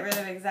need to get rid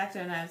of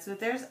X-Acto knives, but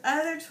there's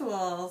other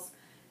tools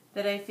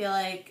that I feel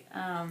like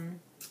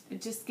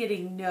just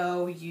getting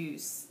no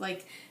use.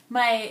 Like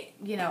my,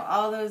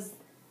 all those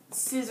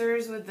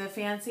scissors with the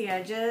fancy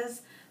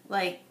edges,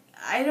 like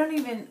I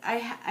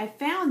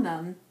found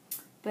them,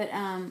 but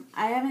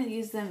I haven't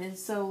used them in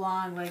so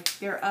long. Like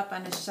they're up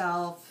on a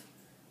shelf,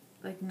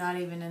 like not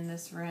even in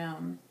this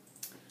room.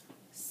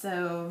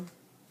 So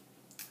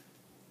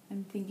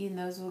I'm thinking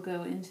those will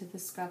go into the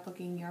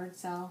scrapbooking yard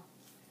sale.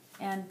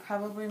 And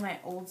probably my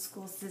old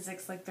school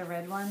Sizzix, like the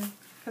red one.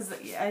 Because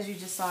as you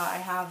just saw, I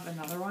have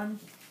another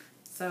one.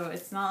 So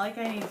it's not like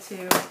I need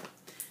to.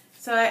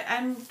 So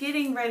I'm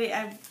getting ready.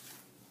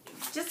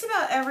 Just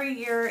about every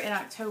year in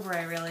October,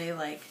 I really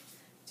like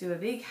do a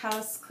big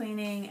house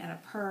cleaning and a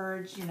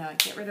purge.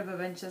 Get rid of a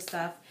bunch of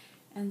stuff.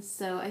 And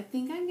so I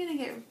think I'm going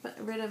to get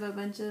rid of a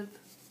bunch of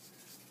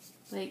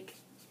like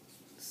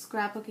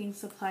scrapbooking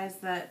supplies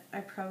that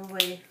I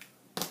probably...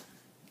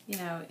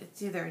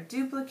 it's either a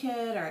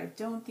duplicate or I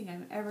don't think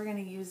I'm ever going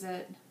to use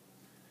it.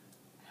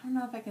 I don't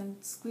know if I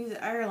can squeeze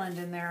Ireland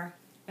in there.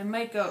 It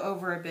might go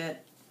over a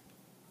bit.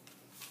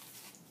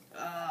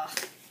 Ugh.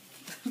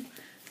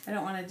 I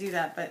don't want to do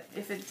that, but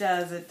if it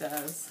does, it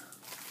does.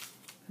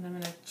 And I'm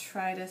going to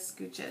try to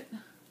scooch it.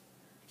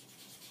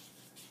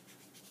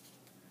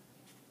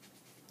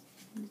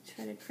 I'm going to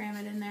try to cram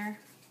it in there.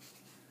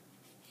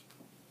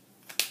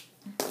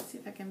 Let's see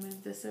if I can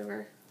move this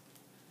over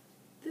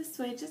this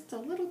way just a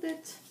little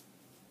bit.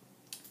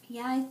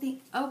 Yeah, I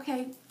think,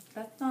 okay,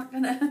 that's not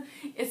gonna,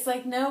 it's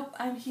like, nope,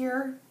 I'm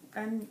here,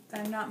 I'm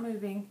not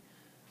moving.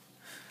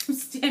 I'm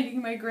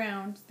standing my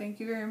ground. Thank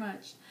you very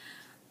much.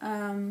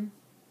 Okay,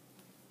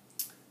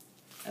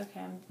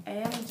 I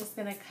am just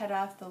gonna cut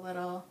off the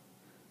little,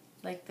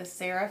 like the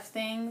serif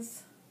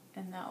things,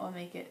 and that will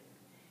make it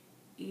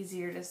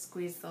easier to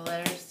squeeze the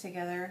letters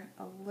together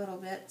a little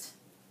bit.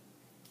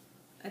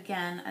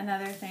 Again,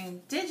 another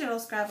thing digital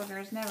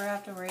scrapbookers never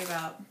have to worry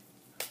about.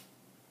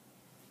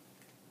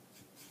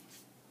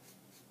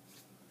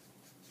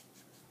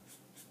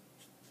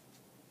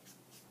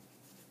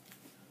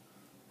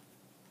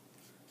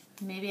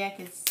 Maybe I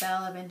could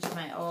sell a bunch of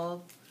my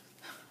old,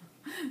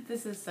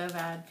 this is so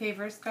bad,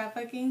 paper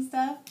scrapbooking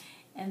stuff,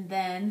 and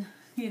then,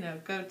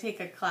 go take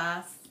a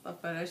class, a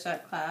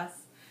Photoshop class,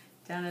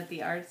 down at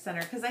the Art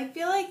Center. Because I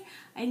feel like,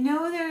 I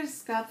know there's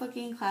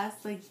scrapbooking class,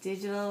 like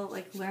digital,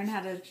 like learn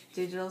how to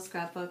digital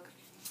scrapbook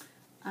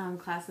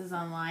classes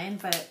online,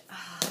 but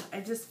I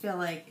just feel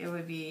like it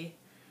would be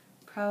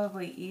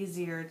probably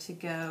easier to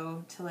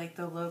go to like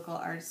the local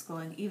art school,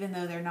 and even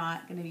though they're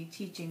not going to be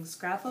teaching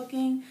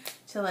scrapbooking,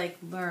 to like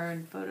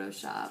learn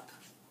Photoshop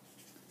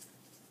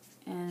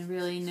and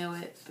really know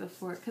it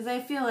before, because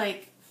I feel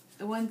like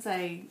once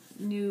I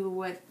knew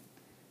what,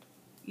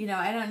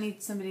 I don't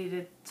need somebody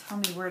to tell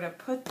me where to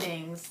put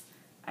things.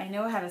 I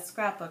know how to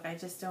scrapbook, I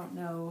just don't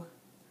know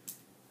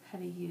how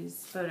to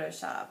use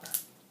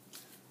Photoshop.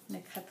 I'm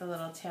going to cut the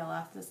little tail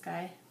off this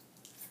guy.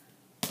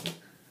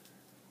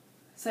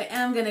 So I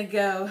am going to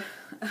go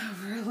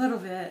over a little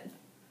bit,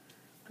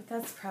 but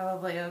that's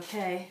probably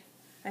okay.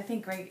 I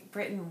think Great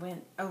Britain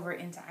went over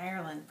into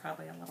Ireland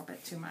probably a little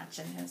bit too much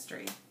in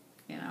history,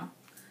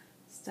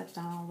 stepped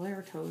on all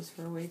their toes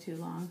for way too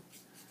long.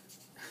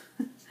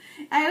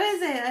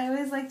 I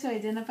always like to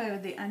identify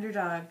with the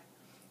underdog.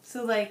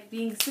 So like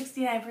being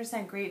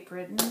 69% Great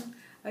Britain,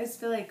 I always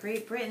feel like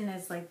Great Britain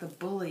is like the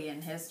bully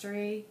in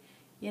history,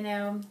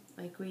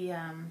 like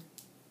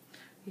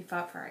we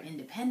fought for our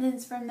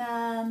independence from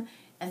them,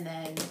 and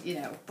then, you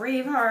know,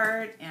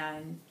 Braveheart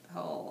and the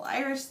whole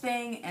Irish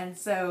thing. And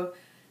so,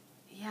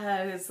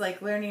 yeah, I was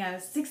like learning I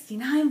was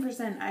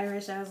 69%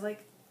 Irish. I was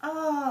like,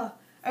 oh,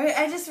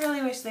 I just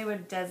really wish they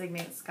would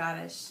designate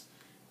Scottish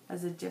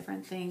as a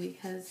different thing,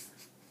 because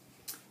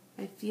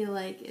I feel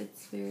like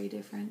it's very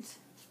different.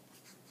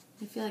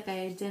 I feel like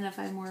I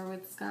identify more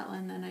with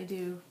Scotland than I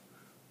do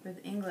with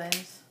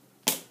England.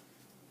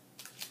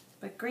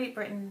 But Great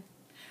Britain,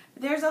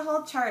 there's a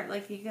whole chart,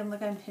 like you can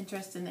look on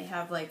Pinterest and they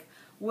have like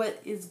what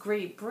is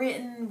Great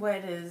Britain,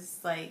 what is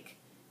like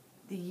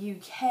the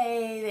UK,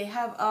 they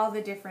have all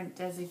the different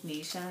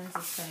designations.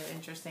 It's kind of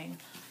interesting.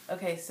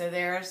 Okay, so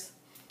there's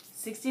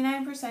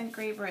 69%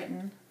 Great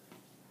Britain,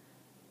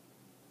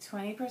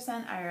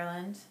 20%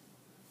 Ireland.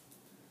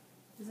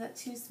 Is that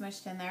too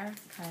smushed in there?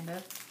 Kind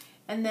of.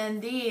 And then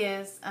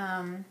these,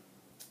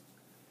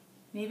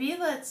 maybe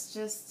let's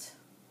just,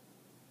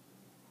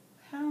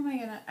 how am I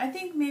gonna, I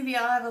think maybe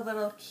I'll have a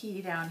little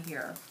key down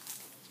here.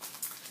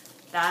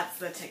 That's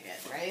the ticket,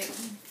 right?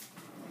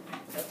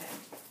 Okay.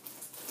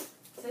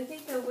 So I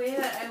think the way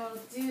that I will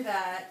do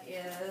that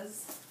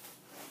is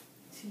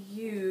to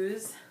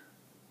use,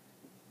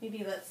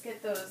 maybe let's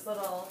get those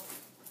little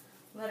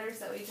letters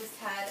that we just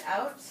had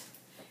out,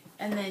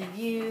 and then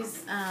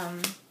use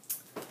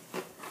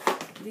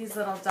these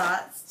little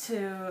dots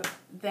to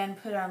then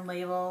put on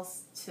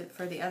labels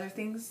for the other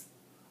things.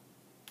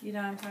 You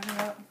know what I'm talking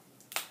about?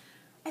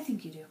 I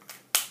think you do.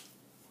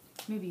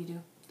 Maybe you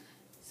do.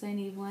 So I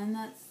need one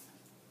that's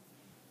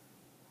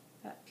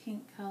that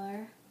pink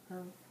color,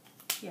 or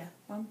yeah,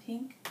 one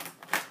pink,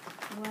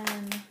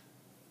 one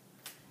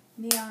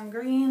neon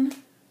green.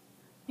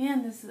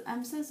 Man, this is,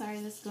 I'm so sorry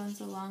this is going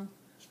so long.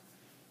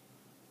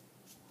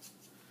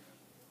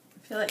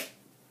 I feel like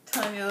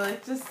telling you,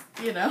 like, just,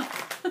 you know,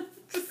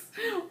 just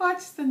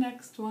watch the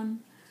next one.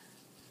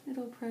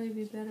 It'll probably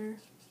be better.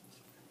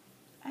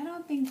 I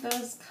don't think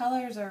those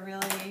colors are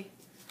really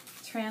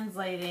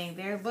translating.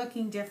 They're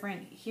looking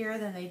different here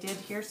than they did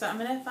here. So I'm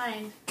going to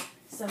find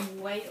some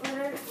white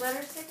letter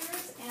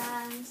stickers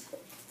and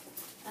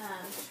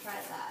try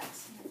that.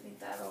 I think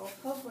that'll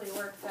hopefully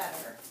work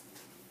better.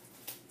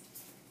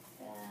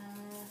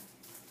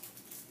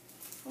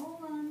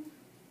 Hold on.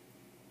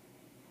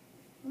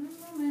 Un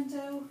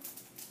momento.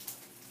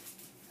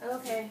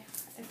 Okay,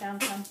 I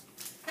found some.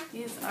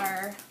 These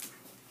are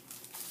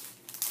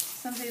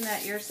something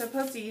that you're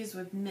supposed to use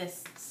with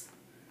mists.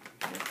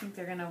 I think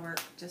they're going to work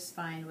just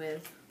fine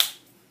with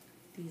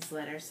these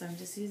letters. So I'm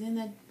just using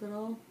the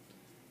little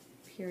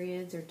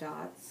periods or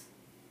dots.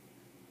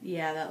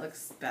 Yeah, that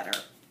looks better.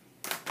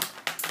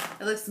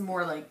 It looks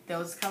more like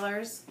those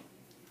colors.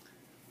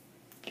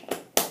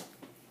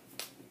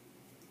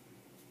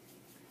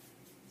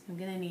 I'm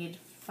going to need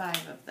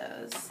 5 of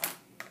those.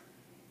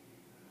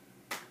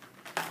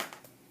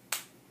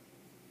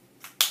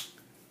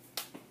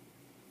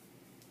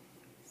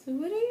 So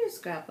what are you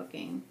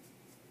scrapbooking?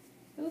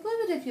 I would love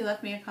it if you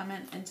left me a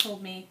comment and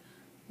told me,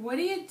 what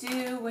do you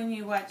do when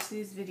you watch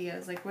these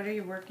videos? Like, what are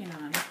you working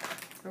on?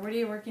 Or what are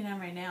you working on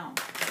right now?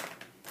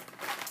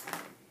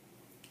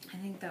 I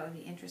think that would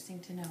be interesting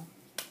to know.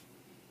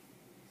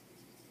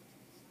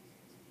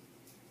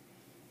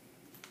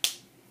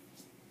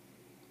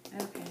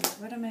 Okay,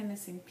 what am I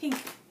missing? Pink.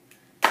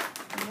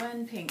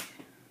 One pink.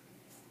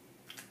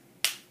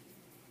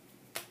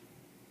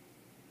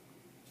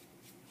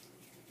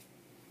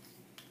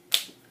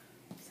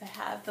 So I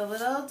have the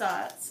little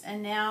dots,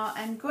 and now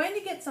I'm going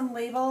to get some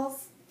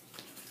labels.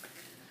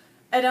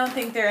 I don't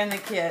think they're in the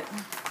kit.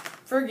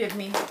 Forgive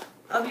me.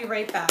 I'll be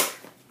right back.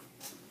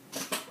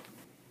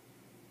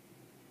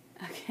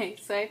 Okay,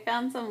 so I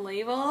found some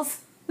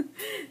labels.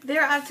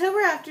 They're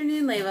October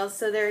afternoon labels,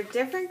 so they're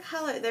different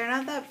color. They're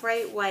not that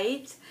bright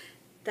white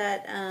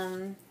that,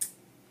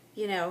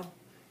 you know,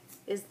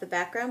 is the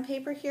background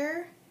paper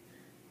here.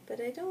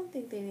 But I don't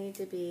think they need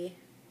to be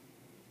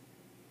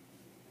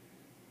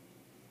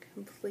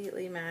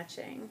completely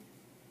matching.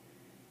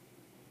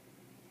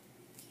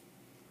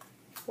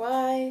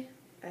 Why?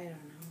 I don't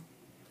know.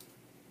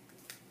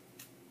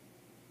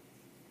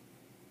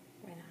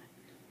 Why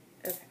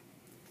not? Okay.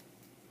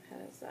 How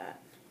does that?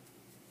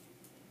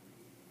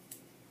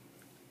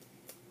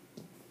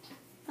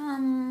 I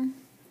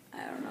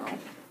don't know.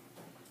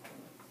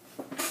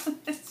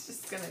 It's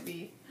just gonna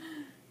be,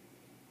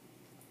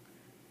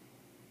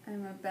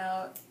 I'm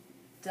about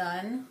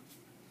done.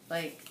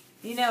 Like,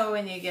 you know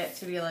when you get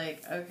to be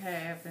like,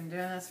 okay, I've been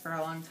doing this for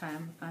a long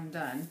time, I'm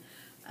done.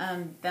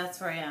 That's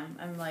where I am.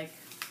 I'm like,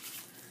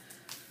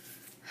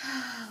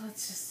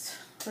 let's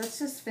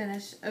just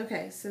finish.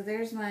 Okay, so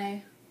there's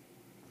my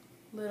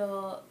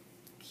little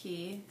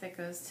key that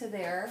goes to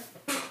there,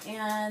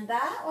 and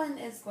that one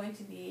is going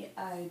to be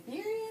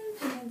Iberian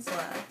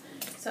Peninsula.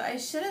 So I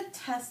should have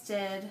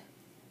tested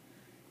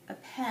a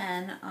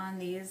pen on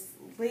these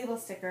label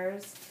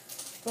stickers,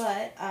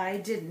 but I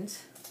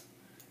didn't.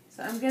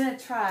 So I'm gonna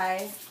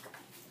try.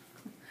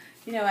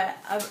 You know what?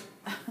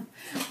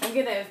 I'm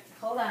gonna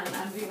hold on.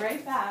 I'll be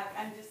right back.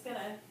 I'm just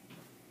gonna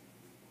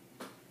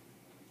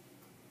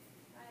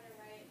try to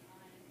write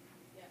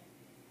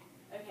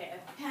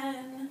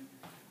pen.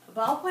 A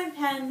ballpoint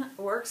pen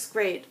works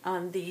great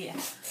on the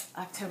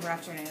October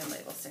afternoon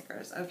label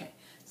stickers. Okay,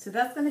 so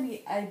that's going to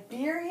be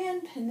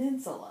Iberian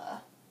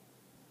Peninsula.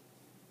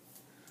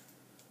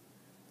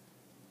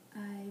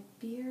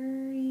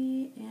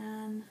 Iberian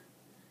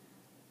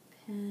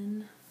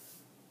Peninsula.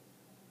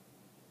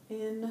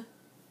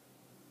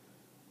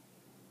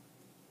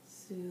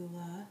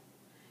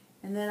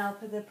 And then I'll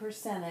put the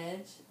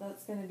percentage.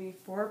 That's going to be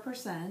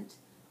 4%.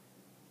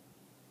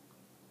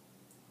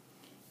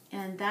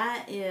 And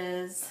that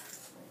is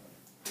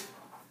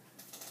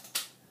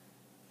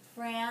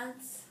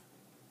France,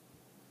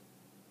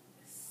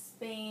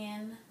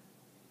 Spain,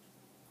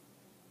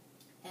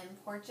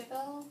 and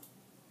Portugal.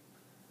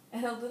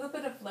 And a little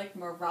bit of like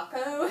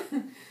Morocco.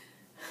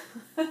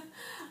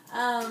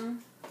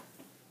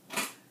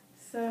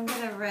 So I'm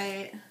going to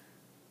write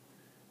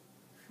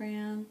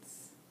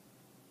France,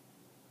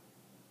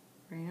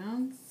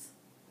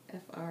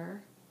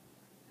 F-R,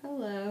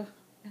 hello,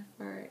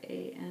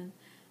 F-R-A-N-C-E,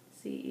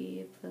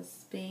 plus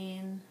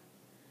Spain,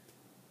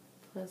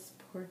 plus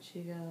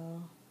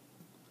Portugal.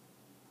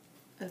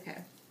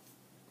 Okay.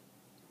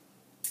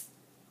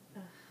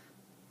 Kind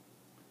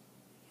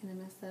of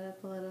messed that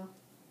up a little.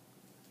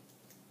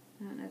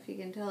 I don't know if you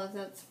can tell if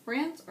that's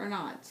France or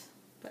not,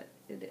 but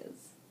it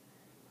is.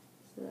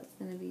 So that's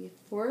going to be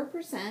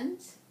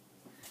 4%.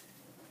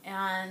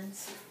 And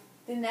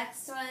the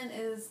next one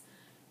is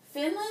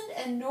Finland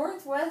and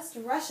Northwest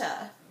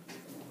Russia.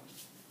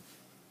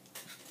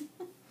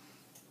 It's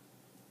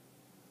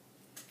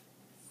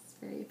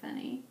very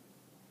funny.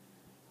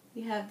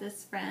 We have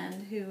this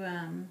friend who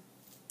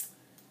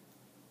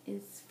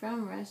is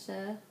from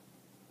Russia.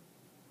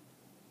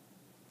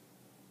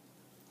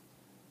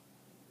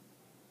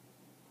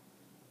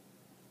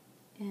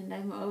 And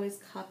I'm always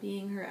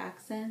copying her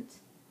accent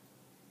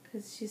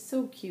because she's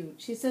so cute.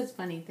 She says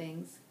funny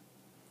things.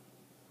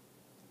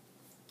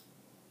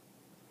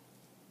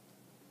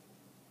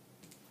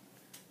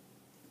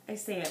 I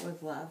say it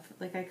with love.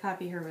 Like, I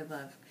copy her with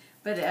love.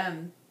 But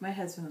my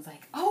husband was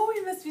like, oh,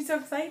 you must be so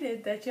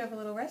excited that you have a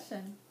little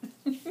Russian.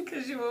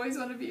 Because you always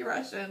want to be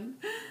Russian.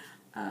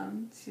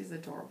 She's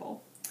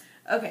adorable.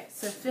 Okay,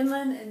 so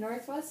Finland and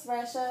Northwest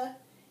Russia.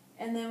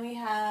 And then we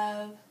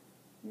have,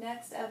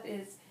 next up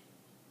is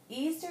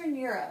Eastern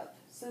Europe.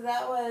 So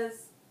that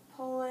was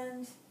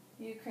Poland,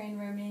 Ukraine,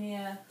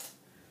 Romania.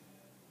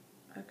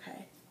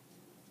 Okay.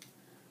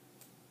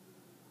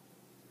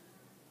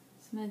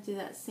 So I'm going to do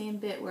that same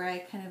bit where I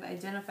kind of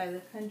identify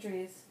the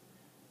countries.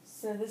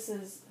 So this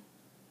is,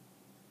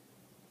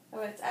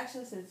 oh, it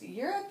actually says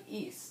Europe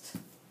East.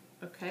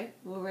 Okay,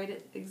 we'll write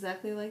it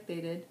exactly like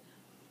they did.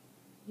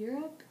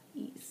 Europe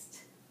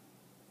East.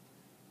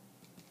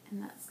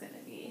 And that's going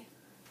to be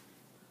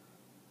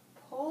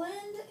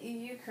Poland,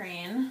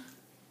 Ukraine,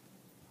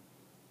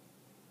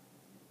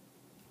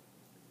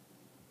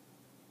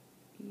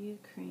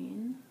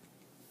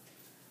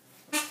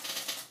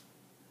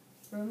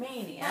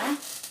 Romania,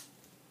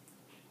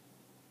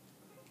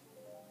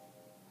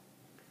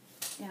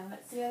 and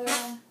what's the other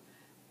one?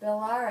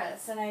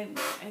 Belarus, and I'm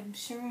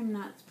sure I'm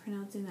not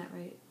pronouncing that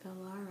right.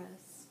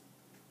 Belarus.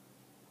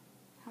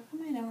 How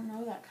come I don't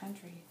know that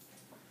country?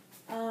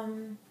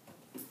 Oh,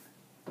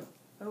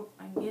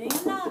 I'm getting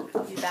a knock.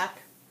 I'll be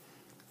back.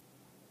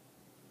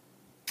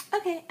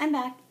 Okay, I'm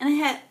back, and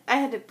I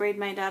had to braid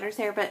my daughter's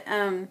hair, but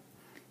in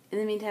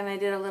the meantime, I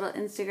did a little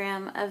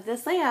Instagram of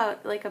this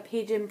layout, like a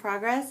page in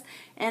progress.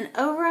 And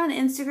over on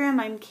Instagram,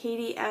 I'm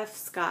Katie F.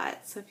 Scott.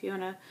 So if you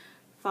want to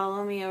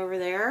follow me over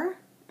there,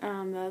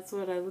 that's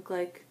what I look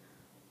like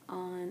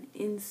on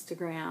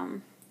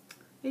Instagram.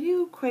 I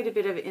do quite a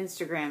bit of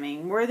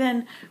Instagramming, more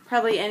than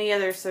probably any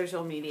other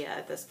social media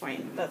at this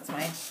point. That's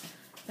my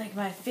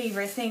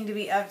favorite thing to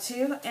be up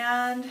to.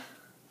 And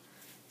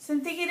so I'm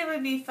thinking it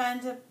would be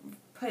fun to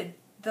put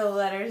the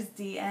letters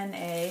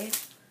DNA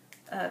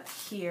up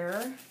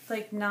here,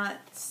 like not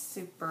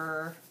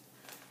super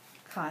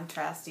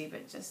contrasty,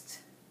 but just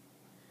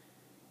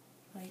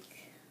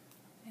like,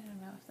 I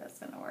don't know if that's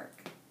gonna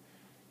work.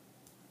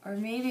 Or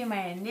maybe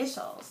my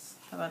initials.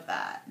 How about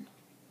that?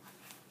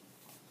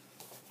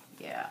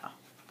 Yeah,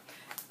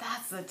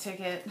 that's the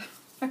ticket,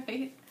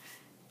 right?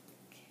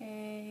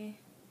 Okay.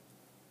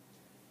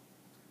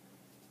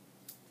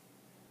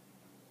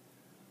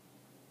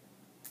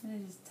 I'm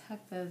gonna just tuck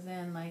those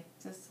in like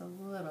just a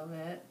little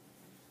bit.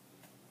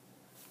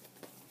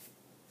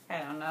 I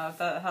don't know if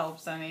that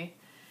helps any.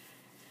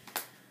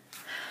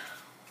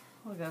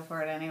 We'll go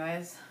for it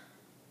anyways.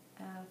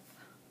 F.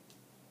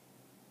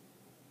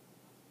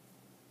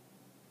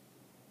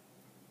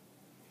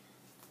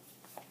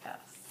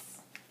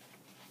 S.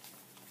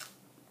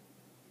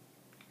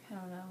 I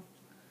don't know.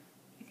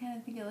 I kind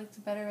of think it looks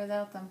better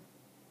without them.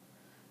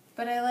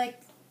 But I like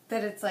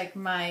that it's like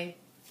my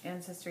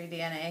ancestry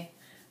DNA.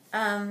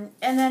 And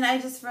then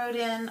I just wrote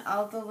in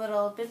all the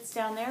little bits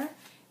down there.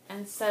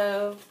 And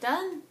so,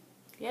 done.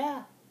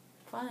 Yeah,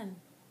 fun.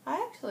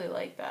 I actually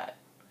like that.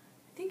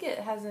 I think it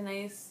has a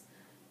nice,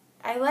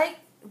 I like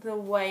the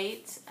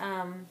white,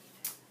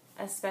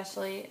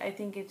 especially. I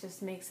think it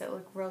just makes it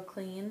look real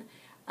clean.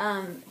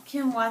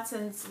 Kim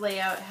Watson's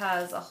layout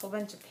has a whole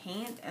bunch of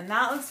paint, and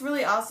that looks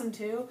really awesome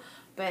too.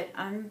 But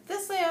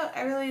this layout,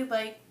 I really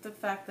like the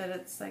fact that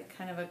it's like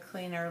kind of a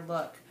cleaner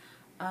look.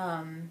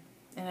 And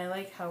I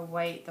like how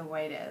white the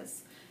white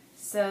is.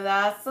 So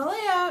that's the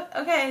layout.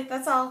 Okay,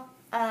 that's all.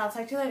 I'll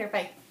talk to you later.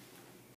 Bye.